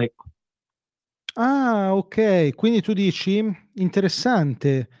ufficiale, ecco. Ah, ok, quindi tu dici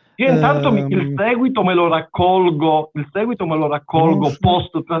interessante. Io intanto il seguito me lo raccolgo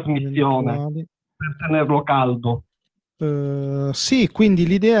post trasmissione per tenerlo caldo. Sì, quindi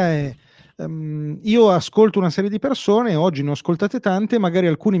l'idea è io ascolto una serie di persone, oggi ne ho ascoltate tante, magari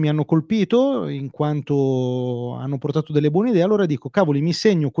alcuni mi hanno colpito in quanto hanno portato delle buone idee, allora dico, cavoli, mi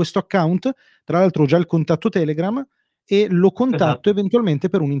segno questo account, tra l'altro ho già il contatto Telegram, e lo contatto eventualmente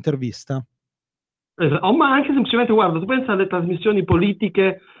per un'intervista. Esatto. Ma anche semplicemente, guarda, tu pensa alle trasmissioni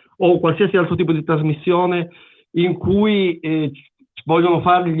politiche o qualsiasi altro tipo di trasmissione in cui vogliono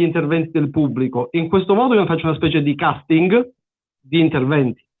fare gli interventi del pubblico. In questo modo io faccio una specie di casting di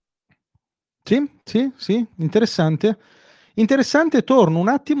interventi. Sì, interessante. Interessante, torno un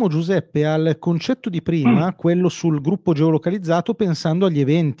attimo, Giuseppe, al concetto di prima, quello sul gruppo geolocalizzato, pensando agli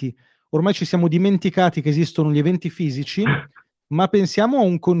eventi. Ormai ci siamo dimenticati che esistono gli eventi fisici, ma pensiamo a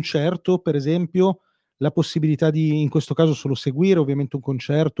un concerto, per esempio, la possibilità di, in questo caso, solo seguire ovviamente un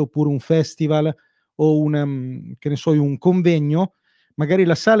concerto, oppure un festival o che ne so, un convegno. Magari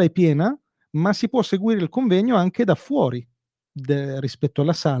la sala è piena, ma si può seguire il convegno anche da fuori rispetto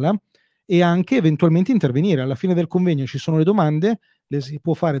alla sala, e anche eventualmente intervenire. Alla fine del convegno ci sono le domande, le si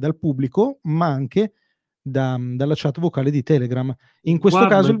può fare dal pubblico, ma anche dalla chat vocale di Telegram. In questo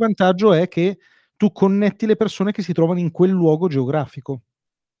caso il vantaggio è che tu connetti le persone che si trovano in quel luogo geografico.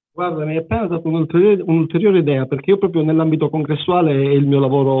 Guarda, mi hai appena dato un'ulteriore idea, perché io proprio nell'ambito congressuale è il mio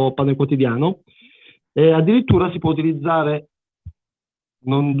lavoro pane quotidiano, e addirittura si può utilizzare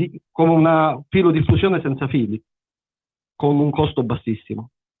come una filodiffusione senza fili, con un costo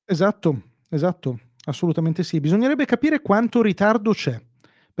bassissimo. Esatto, assolutamente sì. Bisognerebbe capire quanto ritardo c'è,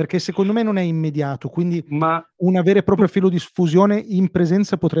 perché secondo me non è immediato, quindi una vera e propria filodiffusione in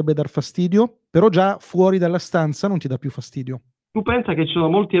presenza potrebbe dar fastidio, però già fuori dalla stanza non ti dà più fastidio. Tu pensa che ci sono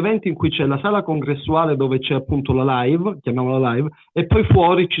molti eventi in cui c'è la sala congressuale dove c'è appunto la live, chiamiamola live, e poi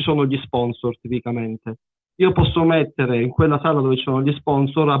fuori ci sono gli sponsor tipicamente. Io posso mettere in quella sala dove ci sono gli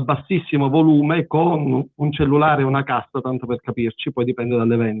sponsor a bassissimo volume con un cellulare e una cassa, tanto per capirci, poi dipende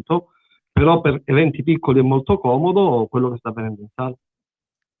dall'evento, però per eventi piccoli è molto comodo quello che sta avvenendo in sala.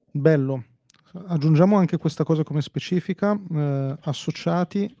 Bello. Aggiungiamo anche questa cosa come specifica,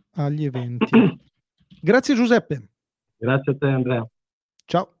 associati agli eventi. Grazie Giuseppe. Grazie a te Andrea.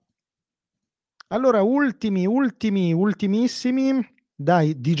 Ciao. Allora, ultimissimi,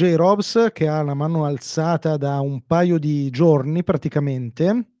 dai, DJ Robs, che ha la mano alzata da un paio di giorni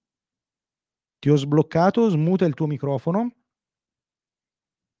praticamente. Ti ho sbloccato, smuta il tuo microfono.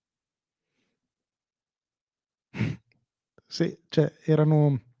 Sì, cioè,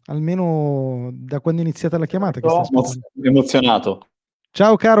 erano almeno da quando è iniziata la chiamata che stai aspettando. Emozionato.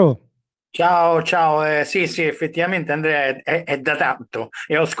 Ciao caro. Ciao, sì, effettivamente Andrea è da tanto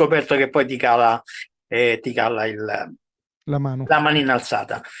e ho scoperto che poi ti cala la mano. La manina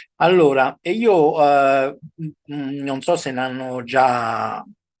alzata. Allora, io non so se ne hanno già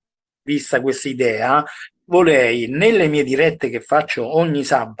vista questa idea, vorrei nelle mie dirette che faccio ogni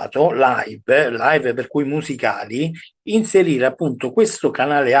sabato, live per cui musicali, inserire appunto questo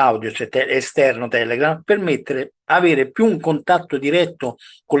canale audio, cioè esterno Telegram, per avere più un contatto diretto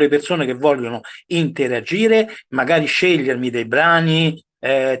con le persone che vogliono interagire, magari scegliermi dei brani,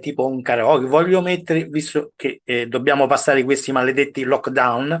 tipo un karaoke, voglio mettere, visto che dobbiamo passare questi maledetti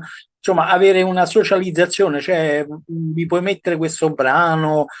lockdown, insomma, avere una socializzazione, cioè vi puoi mettere questo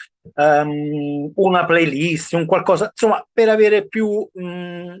brano, una playlist, un qualcosa, insomma, per avere più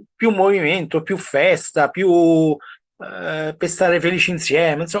movimento, più festa, più per stare felici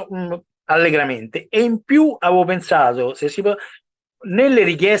insieme, insomma, allegramente. E in più avevo pensato, se si può, nelle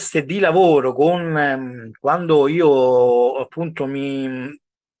richieste di lavoro, quando io appunto mi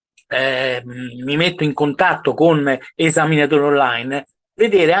metto in contatto con esaminatori online,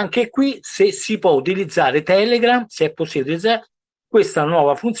 vedere anche qui se si può utilizzare Telegram, se è possibile utilizzare questa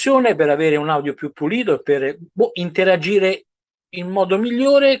nuova funzione per avere un audio più pulito e per interagire in modo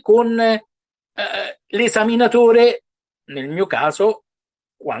migliore con l'esaminatore, nel mio caso,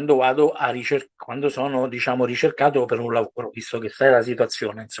 quando vado a quando sono, diciamo, ricercato per un lavoro, visto che sai la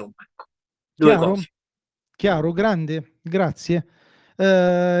situazione, insomma. Ecco. Due cose. Chiaro, grande, grazie.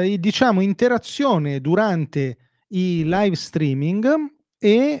 Diciamo interazione durante i live streaming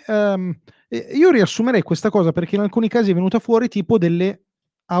e io riassumerei questa cosa perché in alcuni casi è venuta fuori tipo delle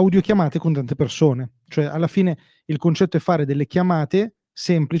audiochiamate con tante persone, cioè alla fine il concetto è fare delle chiamate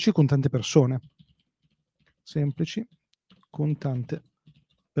semplici con tante persone. Semplici con tante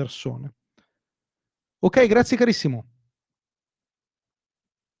persone. Ok, grazie carissimo.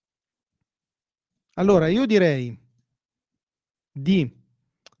 Allora, io direi di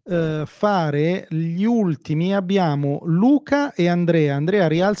fare gli ultimi. Abbiamo Luca e Andrea. Andrea,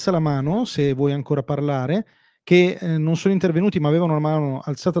 rialza la mano se vuoi ancora parlare, che non sono intervenuti ma avevano la mano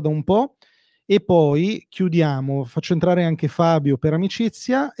alzata da un po', e poi chiudiamo. Faccio entrare anche Fabio per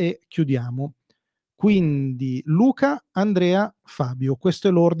amicizia e chiudiamo. Quindi Luca, Andrea, Fabio. Questo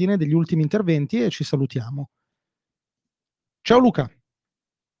è l'ordine degli ultimi interventi e ci salutiamo. Ciao Luca.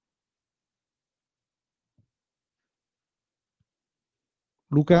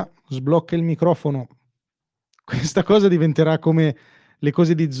 Luca, sblocca il microfono. Questa cosa diventerà come le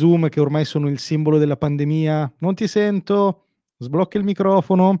cose di Zoom che ormai sono il simbolo della pandemia. Non ti sento, sblocca il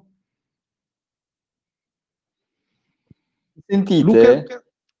microfono. Sentite? Luca?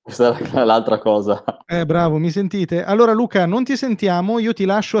 Questa è l'altra cosa. Bravo, mi sentite? Allora Luca, non ti sentiamo, io ti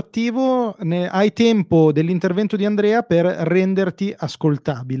lascio attivo, hai tempo dell'intervento di Andrea per renderti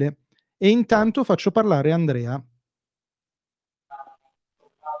ascoltabile. E intanto faccio parlare Andrea.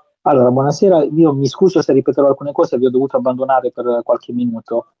 Allora, buonasera, io mi scuso se ripeterò alcune cose, vi ho dovuto abbandonare per qualche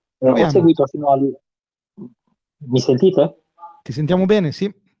minuto. Ho seguito fino al... Mi sentite? Ti sentiamo bene,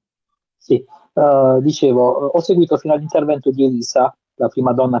 sì. Sì, dicevo, ho seguito fino all'intervento di Elisa, la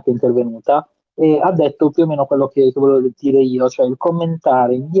prima donna che è intervenuta, e ha detto più o meno quello che volevo dire io, cioè il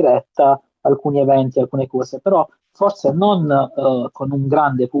commentare in diretta alcuni eventi, alcune cose, però forse non con un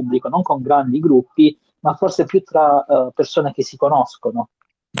grande pubblico, non con grandi gruppi, ma forse più tra persone che si conoscono.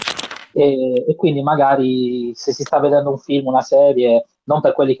 E quindi magari se si sta vedendo un film, una serie, non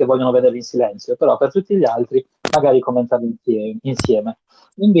per quelli che vogliono vederli in silenzio, però per tutti gli altri magari commentarli insieme.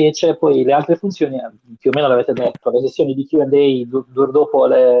 Invece poi le altre funzioni, più o meno l'avete detto, le sessioni di Q&A dopo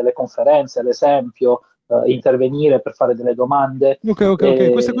le conferenze, ad esempio, intervenire per fare delle domande.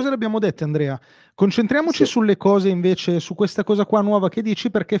 Ok, queste cose le abbiamo dette Andrea. Concentriamoci sulle cose invece, su questa cosa qua nuova che dici,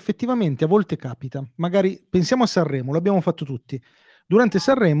 perché effettivamente a volte capita. Magari pensiamo a Sanremo, l'abbiamo fatto tutti. Durante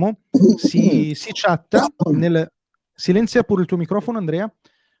Sanremo si chatta silenzia pure il tuo microfono Andrea,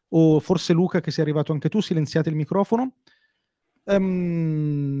 o forse Luca che sei arrivato anche tu, silenziate il microfono.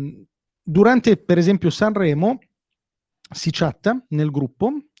 Durante per esempio Sanremo si chatta nel gruppo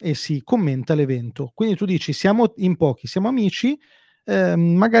e si commenta l'evento, quindi tu dici siamo in pochi, siamo amici,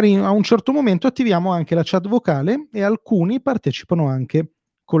 magari a un certo momento attiviamo anche la chat vocale e alcuni partecipano anche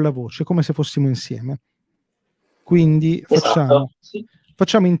con la voce come se fossimo insieme. Quindi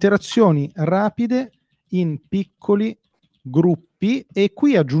facciamo interazioni rapide in piccoli gruppi, e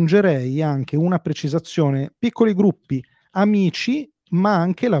qui aggiungerei anche una precisazione: piccoli gruppi amici ma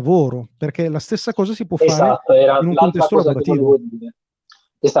anche lavoro, perché la stessa cosa si può fare in un contesto lavorativo.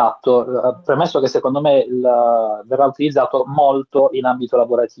 Esatto, premesso che secondo me verrà utilizzato molto in ambito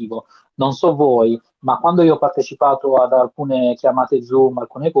lavorativo. Non so voi, ma quando io ho partecipato ad alcune chiamate Zoom,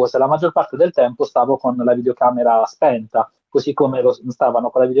 alcune cose, la maggior parte del tempo stavo con la videocamera spenta, così come stavano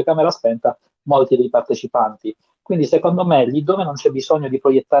con la videocamera spenta molti dei partecipanti. Quindi secondo me lì dove non c'è bisogno di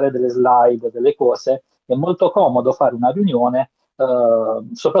proiettare delle slide, delle cose, è molto comodo fare una riunione,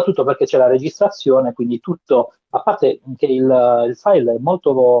 soprattutto perché c'è la registrazione, quindi tutto, a parte che il file è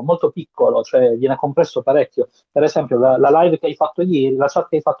molto, molto piccolo, cioè viene compresso parecchio. Per esempio la live che hai fatto ieri, la chat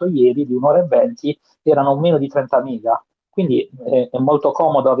che hai fatto ieri di 1 ora e 20 erano meno di 30 mega, quindi è molto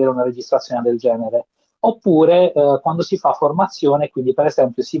comodo avere una registrazione del genere. Oppure quando si fa formazione, quindi per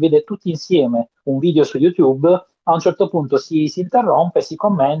esempio si vede tutti insieme un video su YouTube a un certo punto si interrompe, si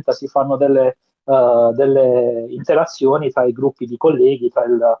commenta, si fanno delle interazioni tra i gruppi di colleghi,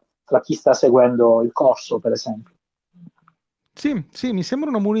 tra chi sta seguendo il corso, per esempio. Sì, sì, mi sembra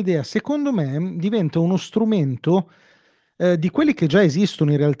una buona idea. Secondo me diventa uno strumento di quelli che già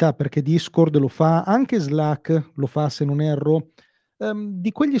esistono in realtà, perché Discord lo fa, anche Slack lo fa se non erro,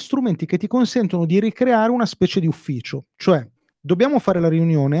 di quegli strumenti che ti consentono di ricreare una specie di ufficio. Cioè, dobbiamo fare la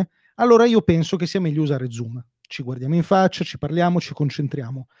riunione, allora io penso che sia meglio usare Zoom. Ci guardiamo in faccia, ci parliamo, ci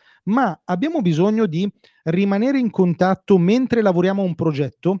concentriamo. Ma abbiamo bisogno di rimanere in contatto mentre lavoriamo a un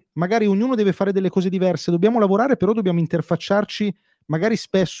progetto. Magari ognuno deve fare delle cose diverse, dobbiamo lavorare, però dobbiamo interfacciarci magari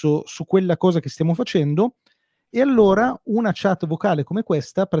spesso su quella cosa che stiamo facendo. E allora una chat vocale come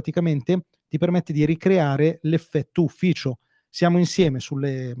questa praticamente ti permette di ricreare l'effetto ufficio. Siamo insieme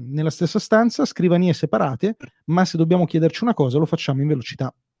nella stessa stanza, scrivanie separate, ma se dobbiamo chiederci una cosa lo facciamo in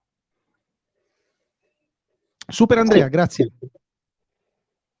velocità. Super Andrea, grazie.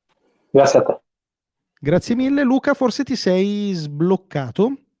 Grazie a te. Grazie mille. Luca, forse ti sei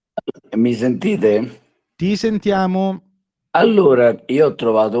sbloccato? Mi sentite? Ti sentiamo. Allora, io ho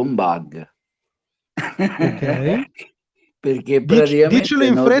trovato un bug. Ok. Perché praticamente Dicelo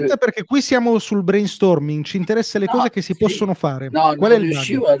in fretta perché qui siamo sul brainstorming, ci interessano le cose che si possono fare. No, Qual è non il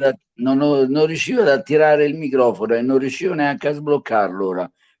riuscivo bug? non riuscivo ad attirare il microfono e non riuscivo neanche a sbloccarlo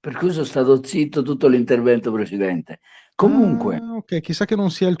ora, per cui sono stato zitto tutto l'intervento precedente. Comunque, Ok, chissà che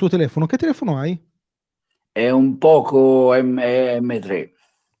non sia il tuo telefono. Che telefono hai? è un poco M3.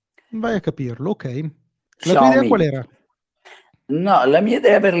 Vai a capirlo, ok. La tua Xiaomi. idea qual era? No, la mia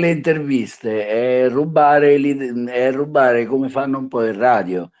idea per le interviste è rubare come fanno un po' in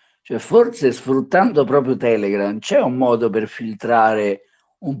radio. Cioè, forse sfruttando proprio Telegram c'è un modo per filtrare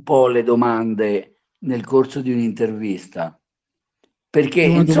un po' le domande nel corso di un'intervista. Perché,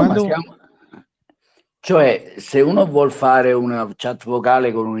 Una insomma, domanda- cioè, se uno vuol fare una chat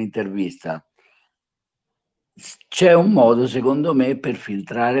vocale con un'intervista, c'è un modo, secondo me, per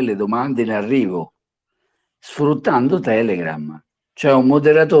filtrare le domande in arrivo, sfruttando Telegram. Cioè un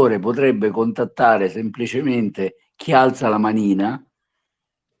moderatore potrebbe contattare semplicemente chi alza la manina,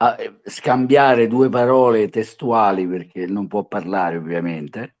 scambiare 2 parole testuali, perché non può parlare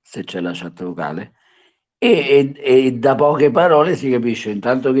ovviamente, se c'è la chat vocale, e da poche parole si capisce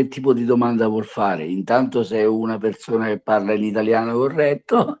intanto che tipo di domanda vuol fare, intanto se è una persona che parla in italiano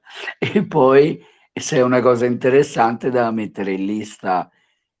corretto e poi se è una cosa interessante da mettere in lista.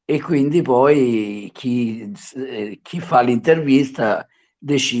 E quindi poi chi fa l'intervista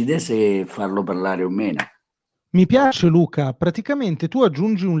decide se farlo parlare o meno. Mi piace Luca, praticamente tu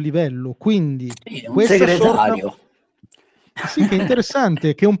aggiungi un livello, quindi Un questa segretario. Sì, che è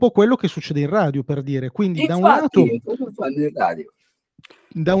interessante, che è un po' quello che succede in radio, per dire. Quindi da un Infatti, lato è come fanno in radio.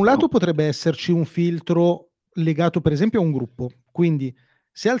 Da un lato potrebbe esserci un filtro legato per esempio a un gruppo, quindi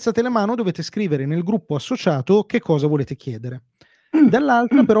se alzate la mano dovete scrivere nel gruppo associato che cosa volete chiedere.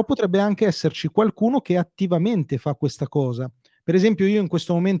 Dall'altra però potrebbe anche esserci qualcuno che attivamente fa questa cosa. Per esempio io in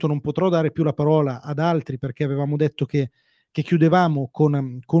questo momento non potrò dare più la parola ad altri perché avevamo detto che chiudevamo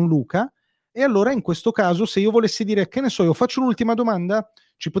con Luca, e allora in questo caso se io volessi dire, che ne so, io faccio l'ultima domanda,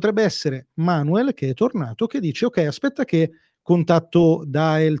 ci potrebbe essere Manuel che è tornato che dice ok, aspetta che contatto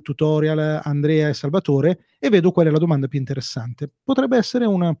Dael, Tutorial, Andrea e Salvatore e vedo qual è la domanda più interessante. Potrebbe essere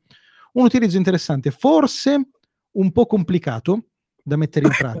un utilizzo interessante, forse un po' complicato da mettere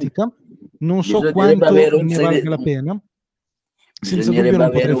in pratica, non so quanto ne valga la pena. Senza dubbio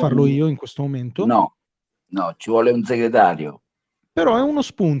non potrei farlo io in questo momento. No, ci vuole un segretario. Però è uno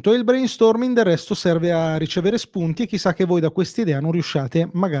spunto e il brainstorming del resto serve a ricevere spunti e chissà che voi da questa idea non riusciate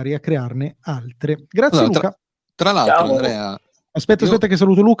magari a crearne altre. Grazie Allora, Luca. Tra l'altro, Ciao. Andrea, Aspetta che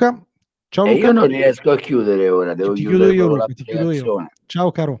saluto Luca. Ciao Luca. Io non riesco a chiudere ora, devo Ti chiudere chiudo io, proprio Luca, ti chiudo io. l'applicazione.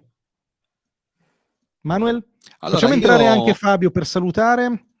 Ciao caro. Manuel, allora, facciamo entrare anche Fabio per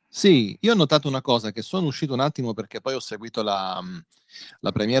salutare. Sì, io ho notato una cosa, che sono uscito un attimo perché poi ho seguito la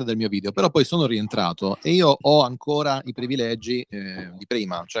premiere del mio video, però poi sono rientrato e io ho ancora i privilegi di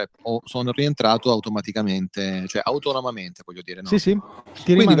prima, cioè sono rientrato automaticamente, cioè autonomamente, voglio dire. No? Sì, ti Quindi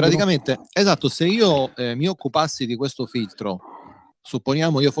rimangono. praticamente, esatto, se io mi occupassi di questo filtro,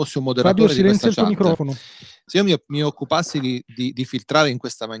 supponiamo io fossi un moderatore Fabio, di questa silenzia il tuo chat, microfono. se io mi occupassi di filtrare in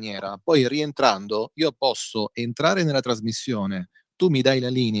questa maniera, poi rientrando io posso entrare nella trasmissione, tu mi dai la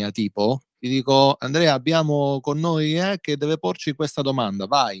linea tipo, ti dico Andrea abbiamo con noi che deve porci questa domanda,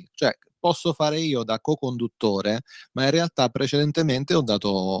 vai, cioè posso fare io da co-conduttore, ma in realtà precedentemente ho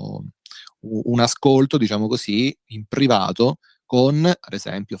dato un ascolto, diciamo così, in privato con, ad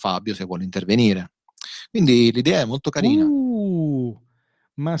esempio, Fabio se vuole intervenire. Quindi l'idea è molto carina.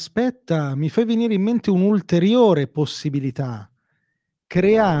 Ma aspetta, mi fai venire in mente un'ulteriore possibilità.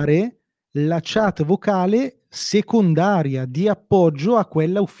 Creare la chat vocale secondaria di appoggio a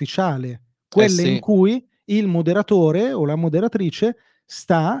quella ufficiale, quella in sì, cui il moderatore o la moderatrice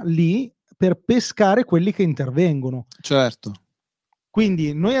sta lì per pescare quelli che intervengono. certo.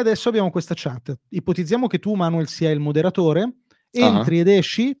 Quindi noi adesso abbiamo questa chat. Ipotizziamo che tu, Manuel, sia il moderatore, Ah, entri ed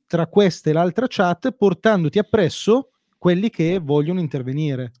esci tra questa e l'altra chat portandoti appresso quelli che vogliono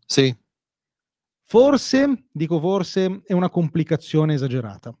intervenire. sì. Forse, dico forse, è una complicazione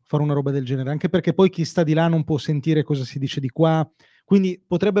esagerata fare una roba del genere, anche perché poi chi sta di là non può sentire cosa si dice di qua, quindi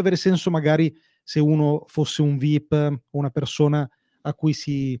potrebbe avere senso magari se uno fosse un VIP o una persona a cui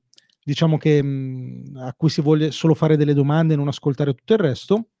si, diciamo che a cui si vuole solo fare delle domande e non ascoltare tutto il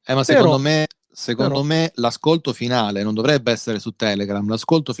resto. Ma Però, secondo me l'ascolto finale non dovrebbe essere su Telegram,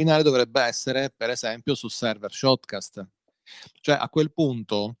 l'ascolto finale dovrebbe essere, per esempio, su server Shotcast. Cioè, a quel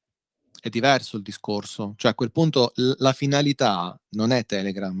punto è diverso il discorso. Cioè, a quel punto la finalità non è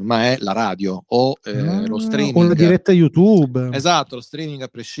Telegram, ma è la radio o lo o la streaming. diretta YouTube. Esatto, lo streaming a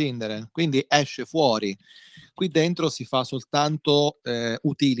prescindere. Quindi esce fuori. Qui dentro si fa soltanto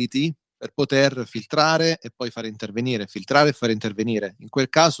utility per poter filtrare e poi fare intervenire, filtrare e fare intervenire. In quel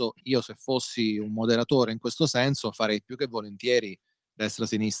caso io, se fossi un moderatore in questo senso, farei più che volentieri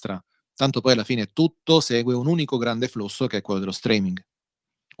destra-sinistra. Tanto poi alla fine tutto segue un unico grande flusso che è quello dello streaming.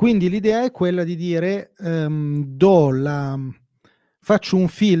 Quindi l'idea è quella di dire faccio un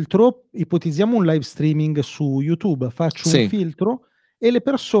filtro, ipotizziamo un live streaming su YouTube, faccio un Sì. filtro e le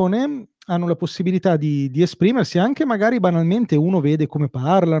persone hanno la possibilità di esprimersi, anche magari banalmente uno vede come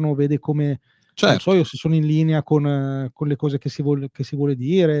parlano, vede come, non so io, se sono in linea con le cose che si vuole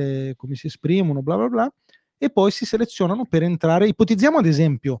dire, come si esprimono, bla bla bla, e poi si selezionano per entrare. Ipotizziamo ad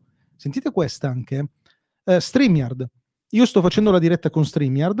esempio, sentite questa anche, StreamYard. Io sto facendo la diretta con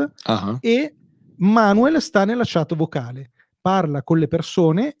StreamYard e Manuel sta nella chat vocale, parla con le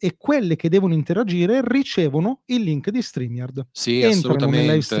persone e quelle che devono interagire ricevono il link di StreamYard. Sì, entrano nel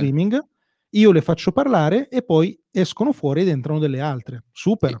live assolutamente. streaming, io le faccio parlare e poi escono fuori ed entrano delle altre.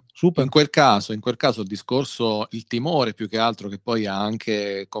 Super, super. In quel caso il discorso, il timore più che altro, che poi ha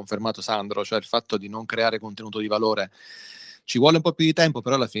anche confermato Sandro, cioè il fatto di non creare contenuto di valore, ci vuole un po' più di tempo,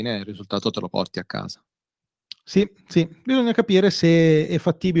 però alla fine il risultato te lo porti a casa. Sì, bisogna capire se è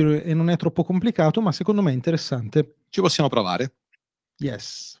fattibile e non è troppo complicato, ma secondo me è interessante. Ci possiamo provare.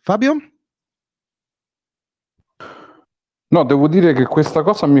 Yes. Fabio? No, devo dire che questa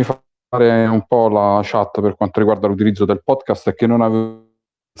cosa mi fa fare un po' la chat per quanto riguarda l'utilizzo del podcast e che non avevo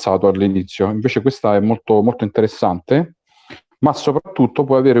pensato all'inizio. Invece questa è molto, molto interessante, ma soprattutto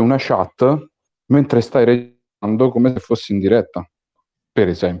puoi avere una chat mentre stai registrando come se fossi in diretta, per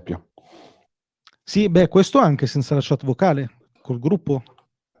esempio. Sì, beh, questo anche senza la chat vocale, col gruppo.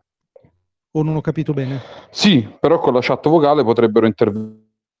 O non ho capito bene? Sì, però con la chat vocale potrebbero intervenire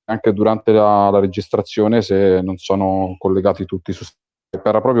anche durante la registrazione se non sono collegati tutti su Skype.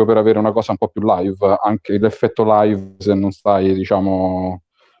 Era proprio per avere una cosa un po' più live, anche l'effetto live se non stai, diciamo,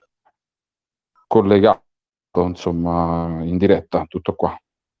 collegato, insomma, in diretta, tutto qua.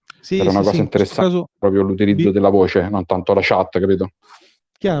 Sì, era una cosa in questo interessante, caso proprio l'utilizzo della voce, non tanto la chat, capito?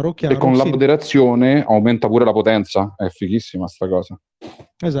 Chiaro, E con la sì. moderazione aumenta pure la potenza, è fighissima sta cosa.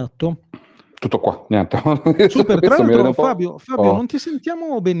 Esatto. Tutto qua, niente. Super, tra Questo mi vede l'altro un po'. Fabio, non ti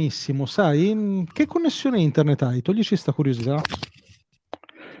sentiamo benissimo, sai? Che connessione internet hai? Toglici sta curiosità.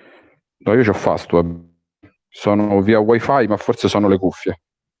 No, io c'ho Fastweb, sono via wifi, ma forse sono le cuffie.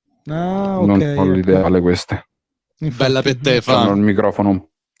 Ah, ok. Non ho l'ideale queste. Infatti, bella per te, fa. Hanno il microfono un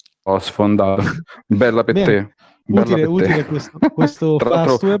po' sfondato. Bella per te. Utile questo Tra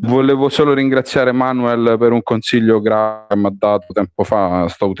l'altro Fastweb. volevo solo ringraziare Manuel per un consiglio che mi ha dato tempo fa.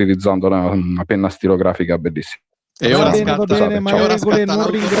 Sto utilizzando una penna stilografica bellissima. E va bene, ma regole non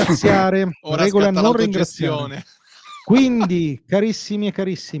ringraziare. Regola non ringraziare. Quindi, carissimi e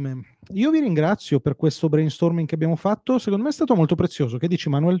carissime, io vi ringrazio per questo brainstorming che abbiamo fatto. Secondo me è stato molto prezioso. Che dici,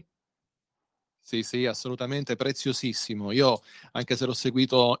 Manuel? Sì, assolutamente preziosissimo. Io, anche se l'ho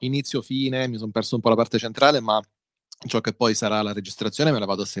seguito inizio-fine, mi sono perso un po' la parte centrale, ma ciò che poi sarà la registrazione me la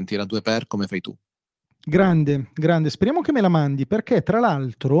vado a sentire a 2x come fai tu. Grande. Speriamo che me la mandi, perché tra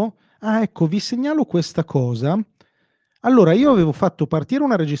l'altro, ecco, vi segnalo questa cosa. Allora, io avevo fatto partire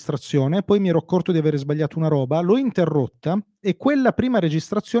una registrazione, poi mi ero accorto di aver sbagliato una roba, l'ho interrotta e quella prima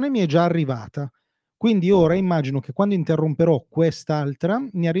registrazione mi è già arrivata. Quindi ora immagino che quando interromperò quest'altra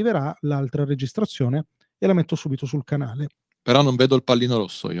mi arriverà l'altra registrazione e la metto subito sul canale. Però non vedo il pallino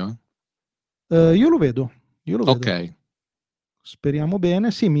rosso io. Io lo vedo. Ok. Speriamo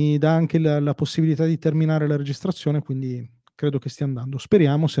bene. Sì, mi dà anche la possibilità di terminare la registrazione, quindi credo che stia andando.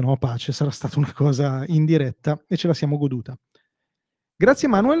 Speriamo, se no pace, sarà stata una cosa in diretta e ce la siamo goduta. Grazie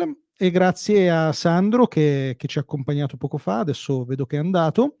Manuel e grazie a Sandro che ci ha accompagnato poco fa, adesso vedo che è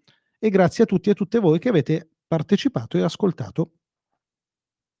andato, e grazie a tutti e a tutte voi che avete partecipato e ascoltato.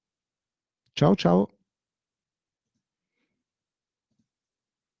 Ciao ciao.